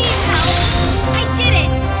 please help. I did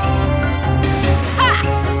it. Ha!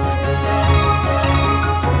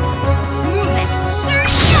 Move it! Sir,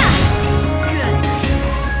 yeah! Good.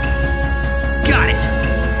 Got it.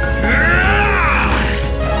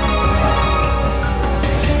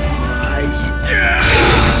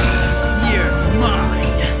 You're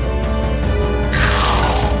mine.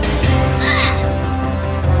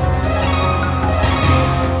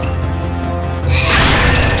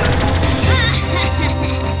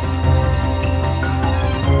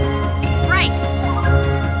 Right.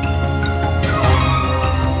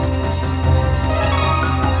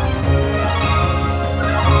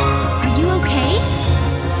 Are you okay?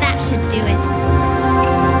 That should do it.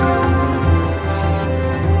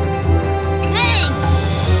 Thanks!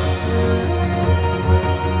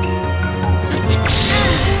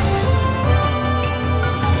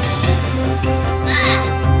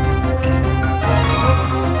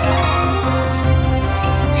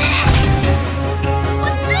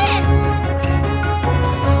 What's this?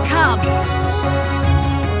 Come.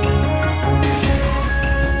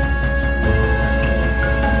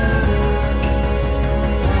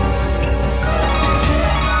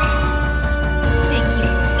 Thank you.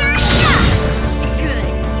 Sir, yeah! Good.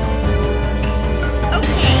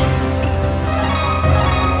 Okay.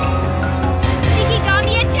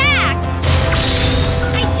 Shikigami attack!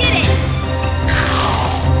 I did it!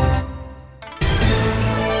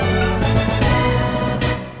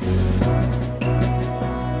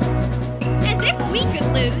 As if we could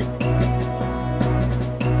lose.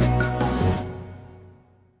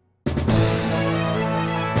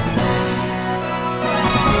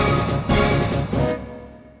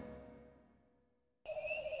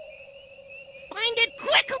 Find it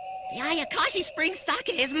quickly! The Ayakashi Spring sake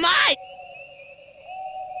is mine!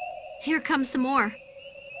 Here comes some more.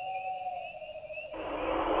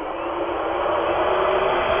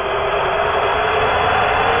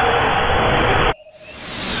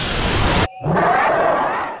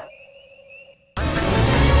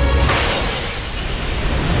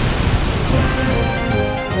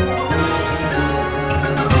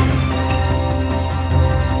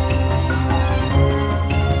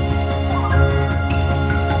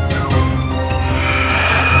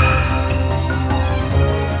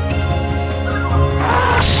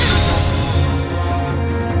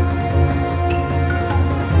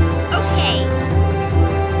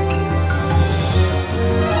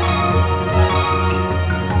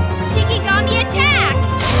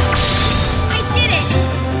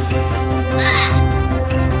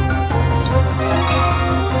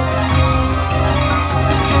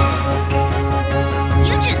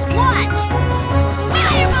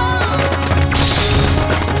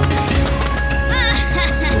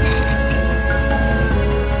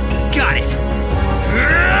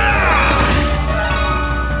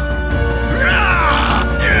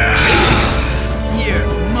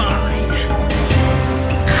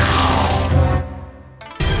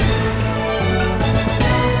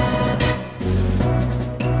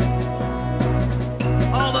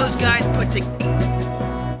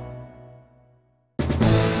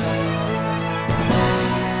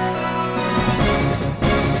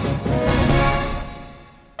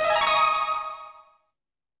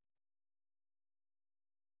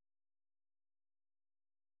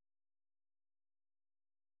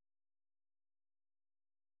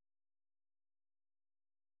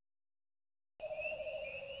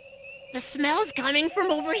 The smell's coming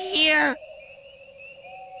from over here.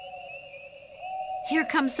 Here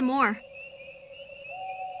comes some more.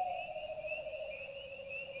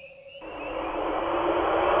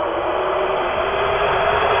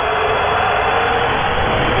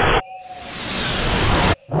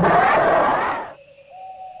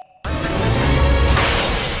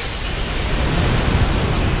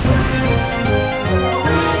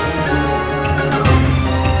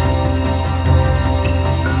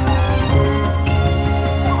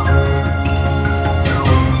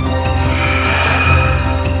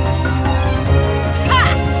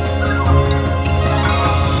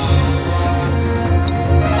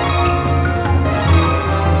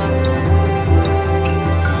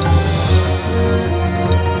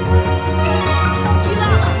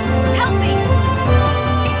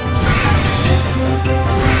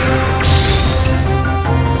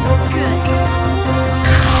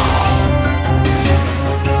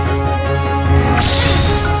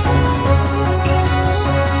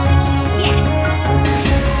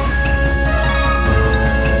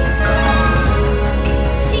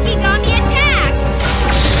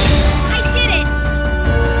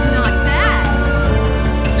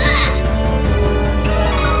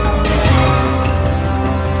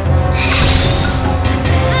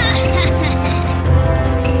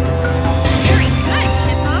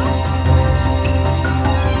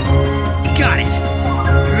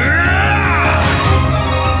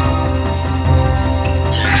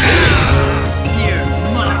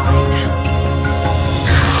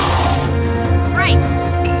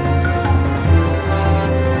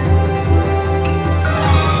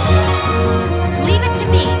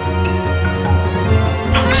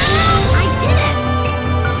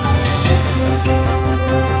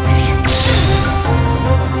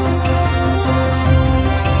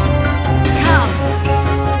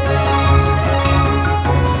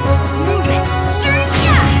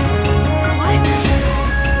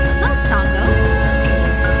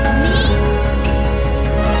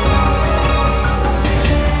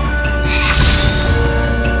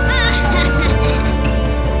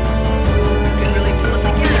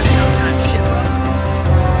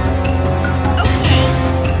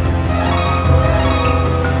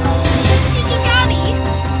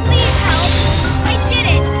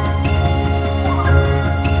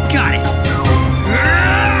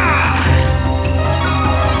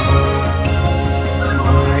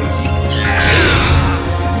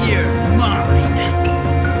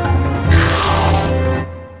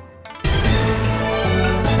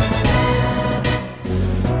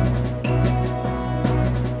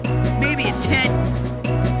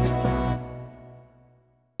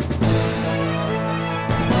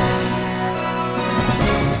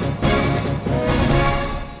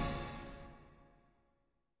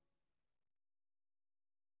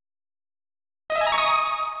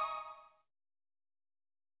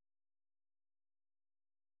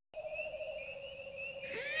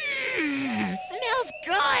 Smells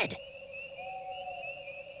good.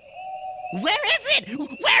 Where is it?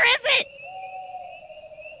 Where is it?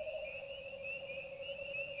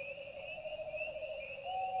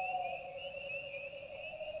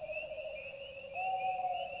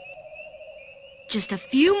 Just a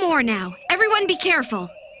few more now. Everyone be careful.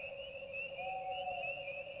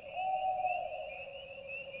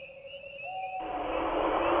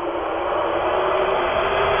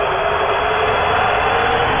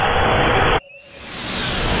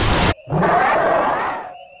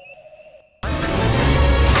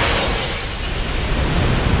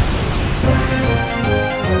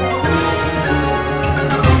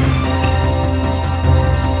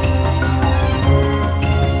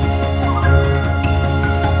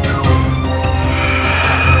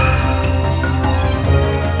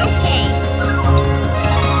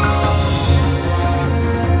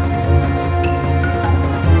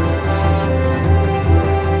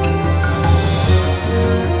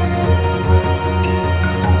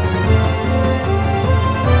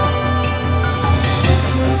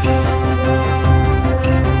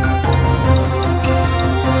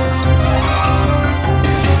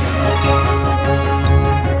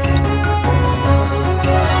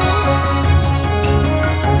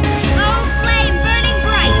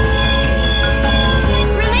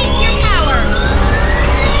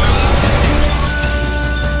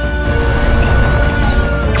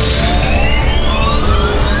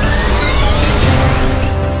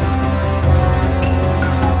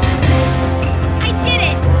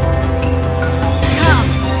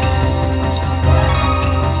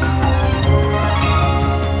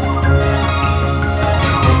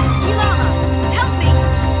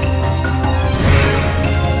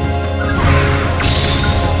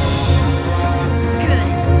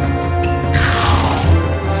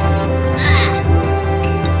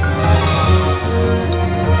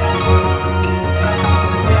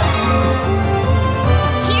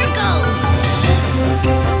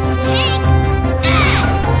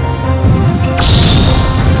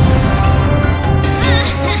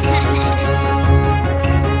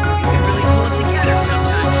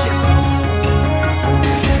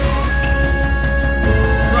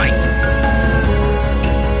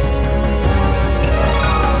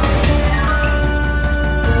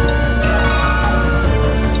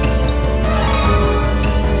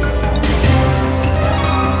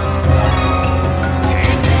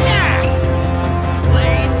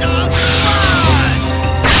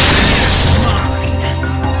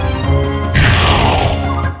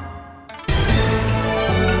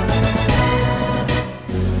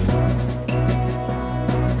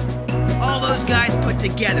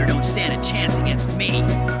 Together don't stand a chance against me.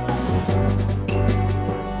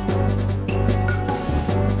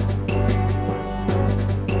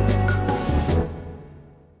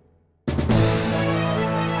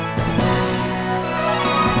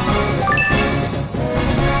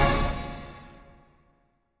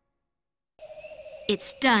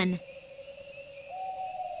 It's done.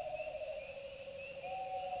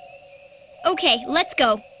 Okay, let's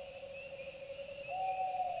go.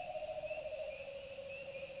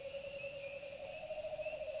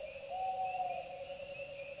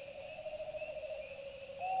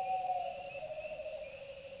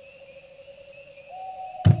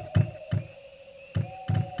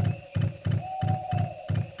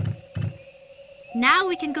 Now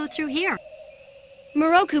we can go through here.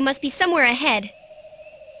 Moroku must be somewhere ahead.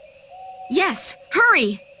 Yes,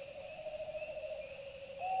 hurry!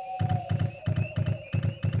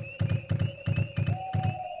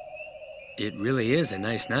 It really is a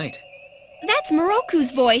nice night. That's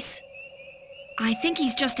Moroku's voice. I think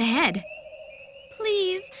he's just ahead.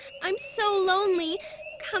 Please, I'm so lonely.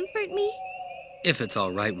 Comfort me. If it's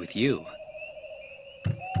all right with you.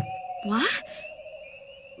 What?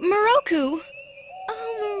 Moroku!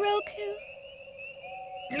 Oh, Moroku.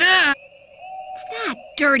 Ah! That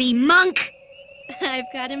dirty monk!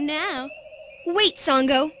 I've got him now. Wait,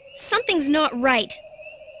 Sango. Something's not right.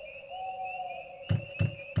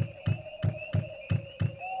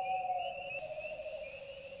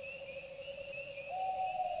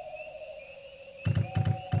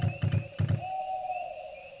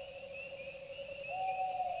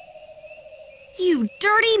 You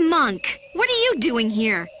dirty monk! What are you doing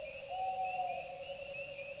here?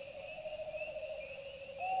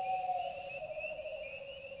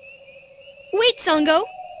 Wait, Sango.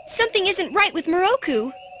 Something isn't right with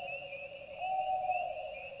Moroku.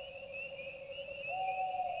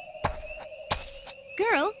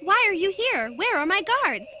 Girl, why are you here? Where are my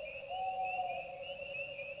guards?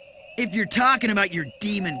 If you're talking about your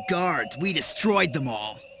demon guards, we destroyed them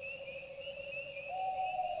all.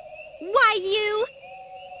 Why, you...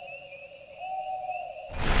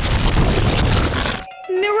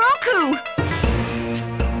 Moroku!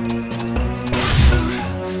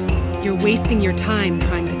 You're wasting your time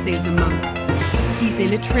trying to save the monk. He's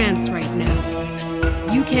in a trance right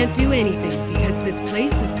now. You can't do anything because this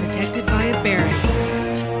place is protected by a barrier.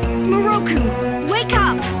 Moroku, wake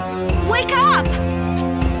up! Wake up!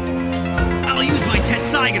 I'll use my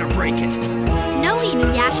Tensaiga to break it. No,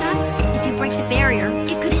 Inuyasha. If you break the barrier,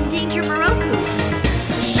 it could endanger Moroku.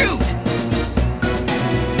 Shoot!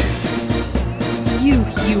 You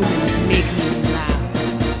humans make me laugh.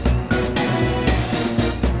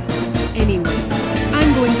 Anyway,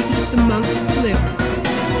 I'm going to eat the monk's liver.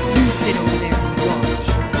 You sit over there and watch.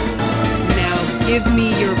 Now give me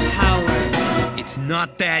your power. It's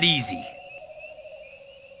not that easy.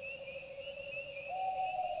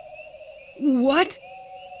 What?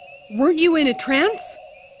 Weren't you in a trance?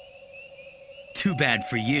 Too bad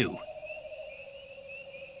for you.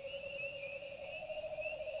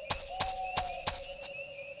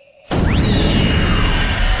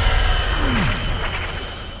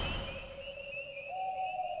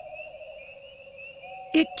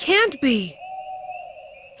 It can't be.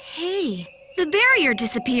 Hey, the barrier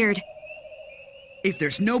disappeared. If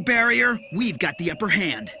there's no barrier, we've got the upper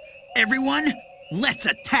hand. Everyone, let's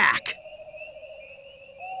attack!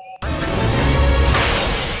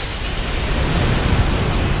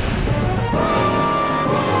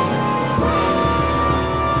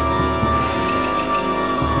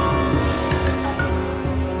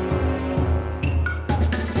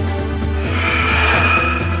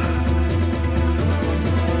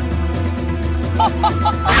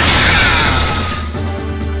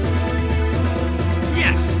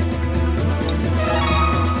 Yes!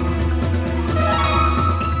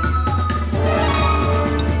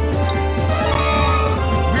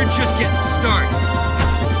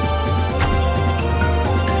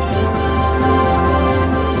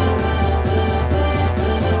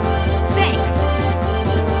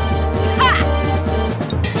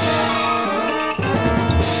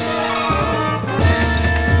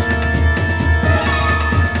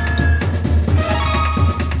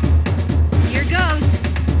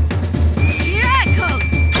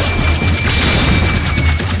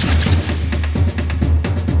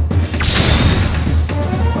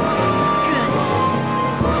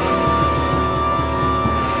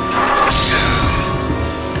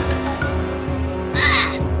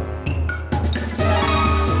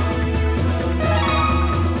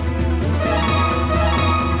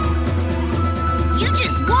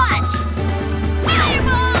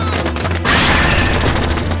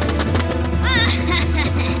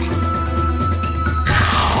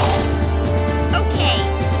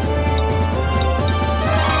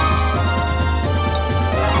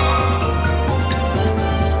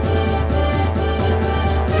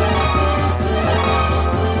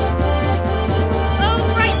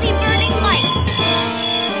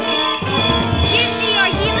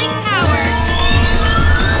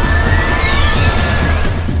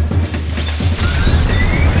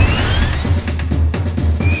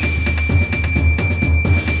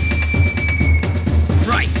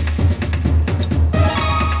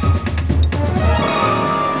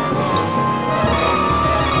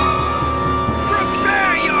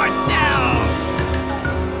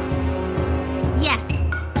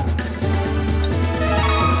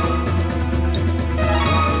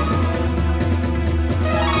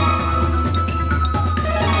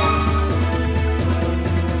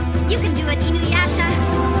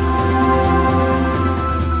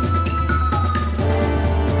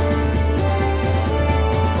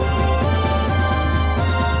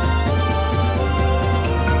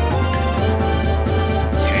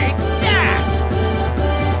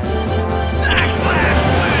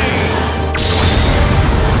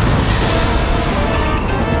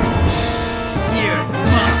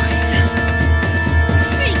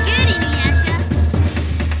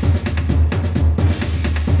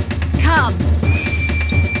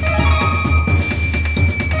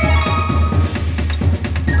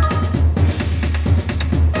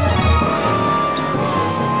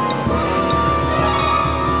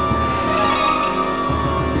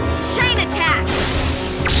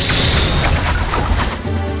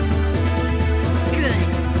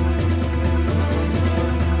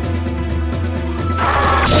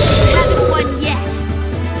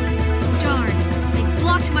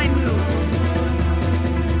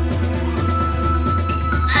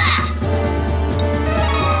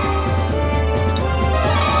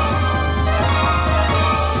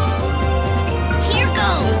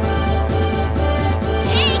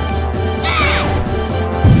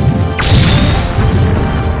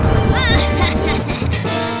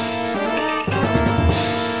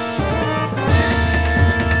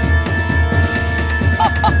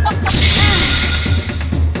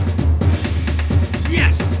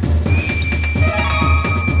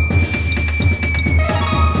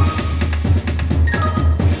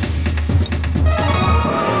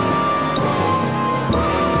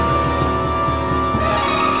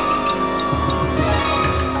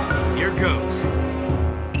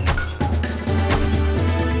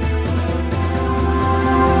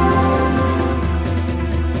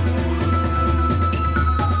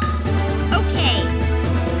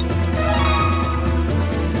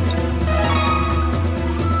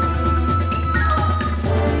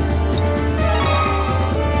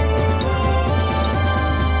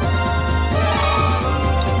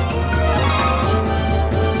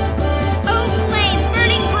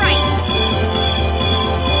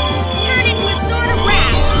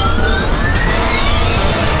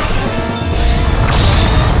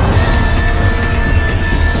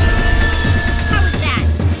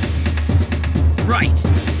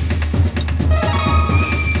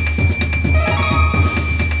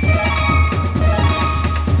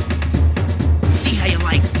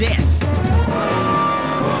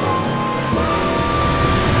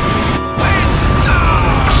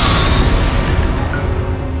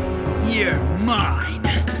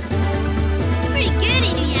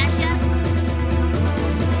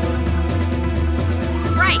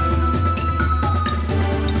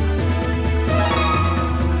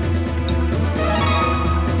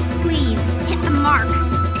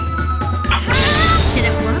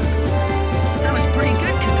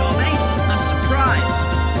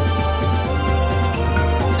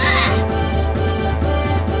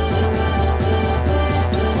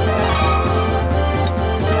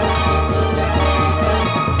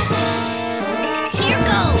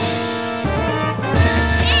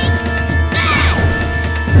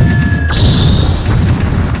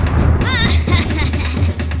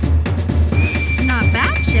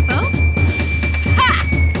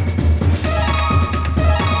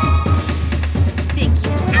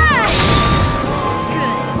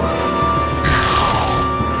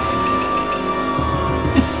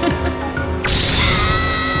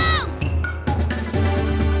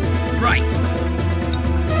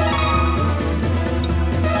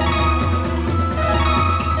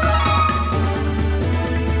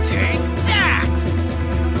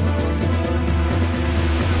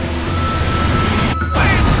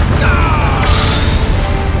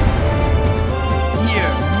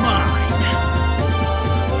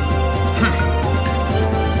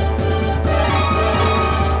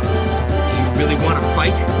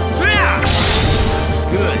 fight.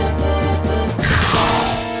 Good.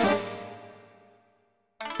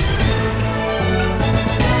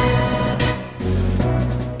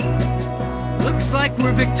 Looks like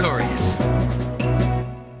we're victorious.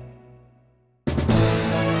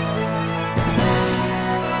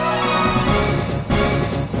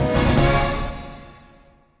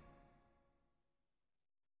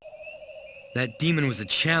 That demon was a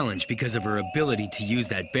challenge because of her ability to use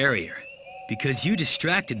that barrier. Because you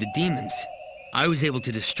distracted the demons, I was able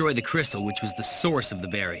to destroy the crystal, which was the source of the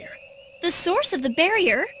barrier. The source of the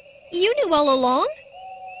barrier? You knew all along?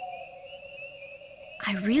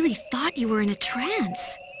 I really thought you were in a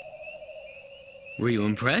trance. Were you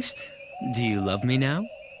impressed? Do you love me now?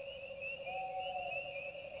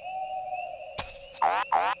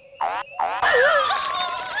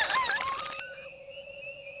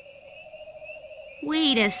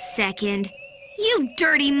 Wait a second. You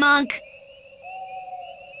dirty monk!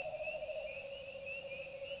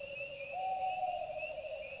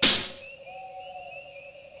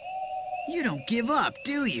 You don't give up,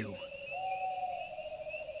 do you?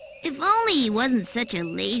 If only he wasn't such a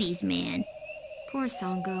ladies' man. Poor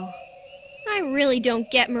Sango. I really don't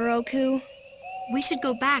get Moroku. We should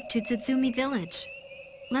go back to Tsutsumi Village.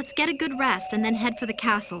 Let's get a good rest and then head for the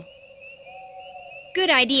castle. Good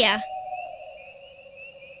idea.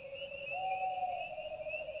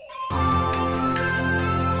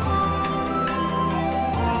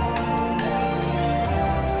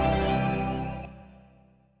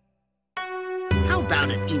 How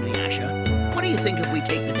about it, Inuyasha? What do you think if we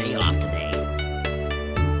take the day off today?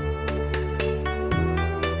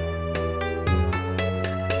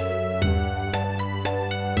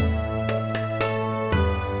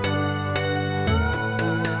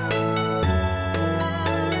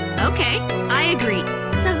 Okay, I agree.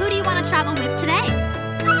 So who do you want to travel with today?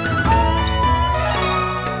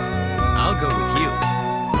 I'll go with you.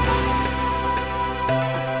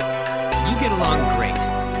 You get along great.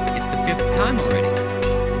 It's the 5th time already.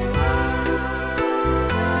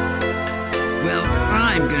 Well,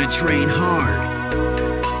 I'm gonna train hard.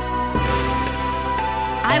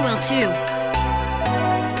 I will too.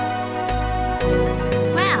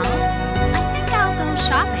 Well, I think I'll go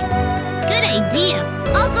shopping. Good idea.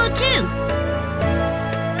 I'll go too.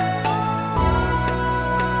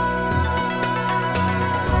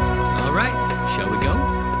 All right, shall we go?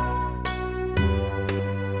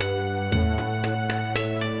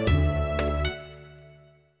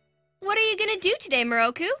 What are you gonna do today,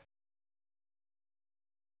 Moroku?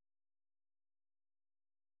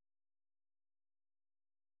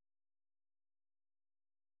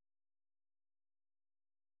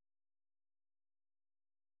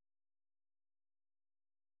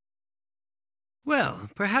 Well,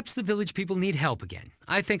 perhaps the village people need help again.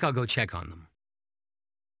 I think I'll go check on them.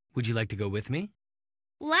 Would you like to go with me?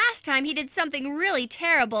 Last time he did something really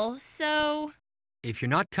terrible, so... If you're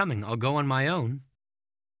not coming, I'll go on my own.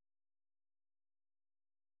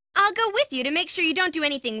 I'll go with you to make sure you don't do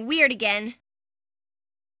anything weird again.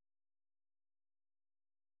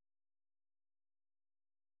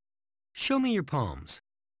 Show me your palms.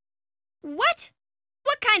 What?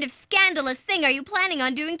 What kind of scandalous thing are you planning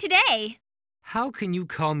on doing today? How can you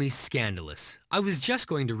call me scandalous? I was just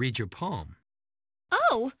going to read your palm.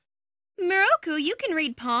 Oh, Moroku, you can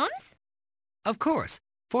read palms? Of course.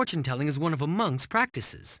 Fortune-telling is one of a monk's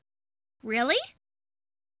practices. Really?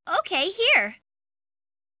 Okay, here.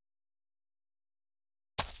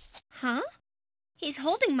 Huh? He's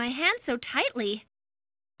holding my hand so tightly.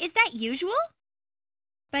 Is that usual?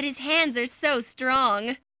 But his hands are so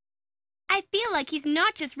strong. I feel like he's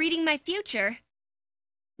not just reading my future.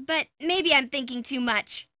 But maybe I'm thinking too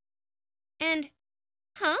much. And,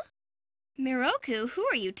 huh? Moroku, who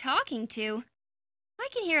are you talking to? I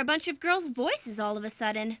can hear a bunch of girls' voices all of a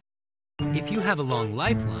sudden. If you have a long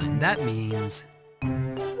lifeline, that means...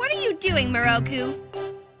 What are you doing, Moroku?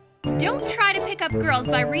 Don't try to pick up girls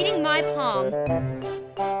by reading my palm.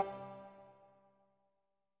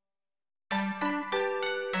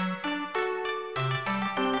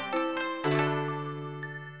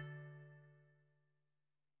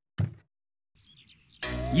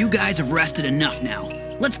 You guys have rested enough now.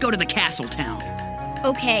 Let's go to the castle town.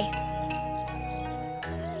 Okay,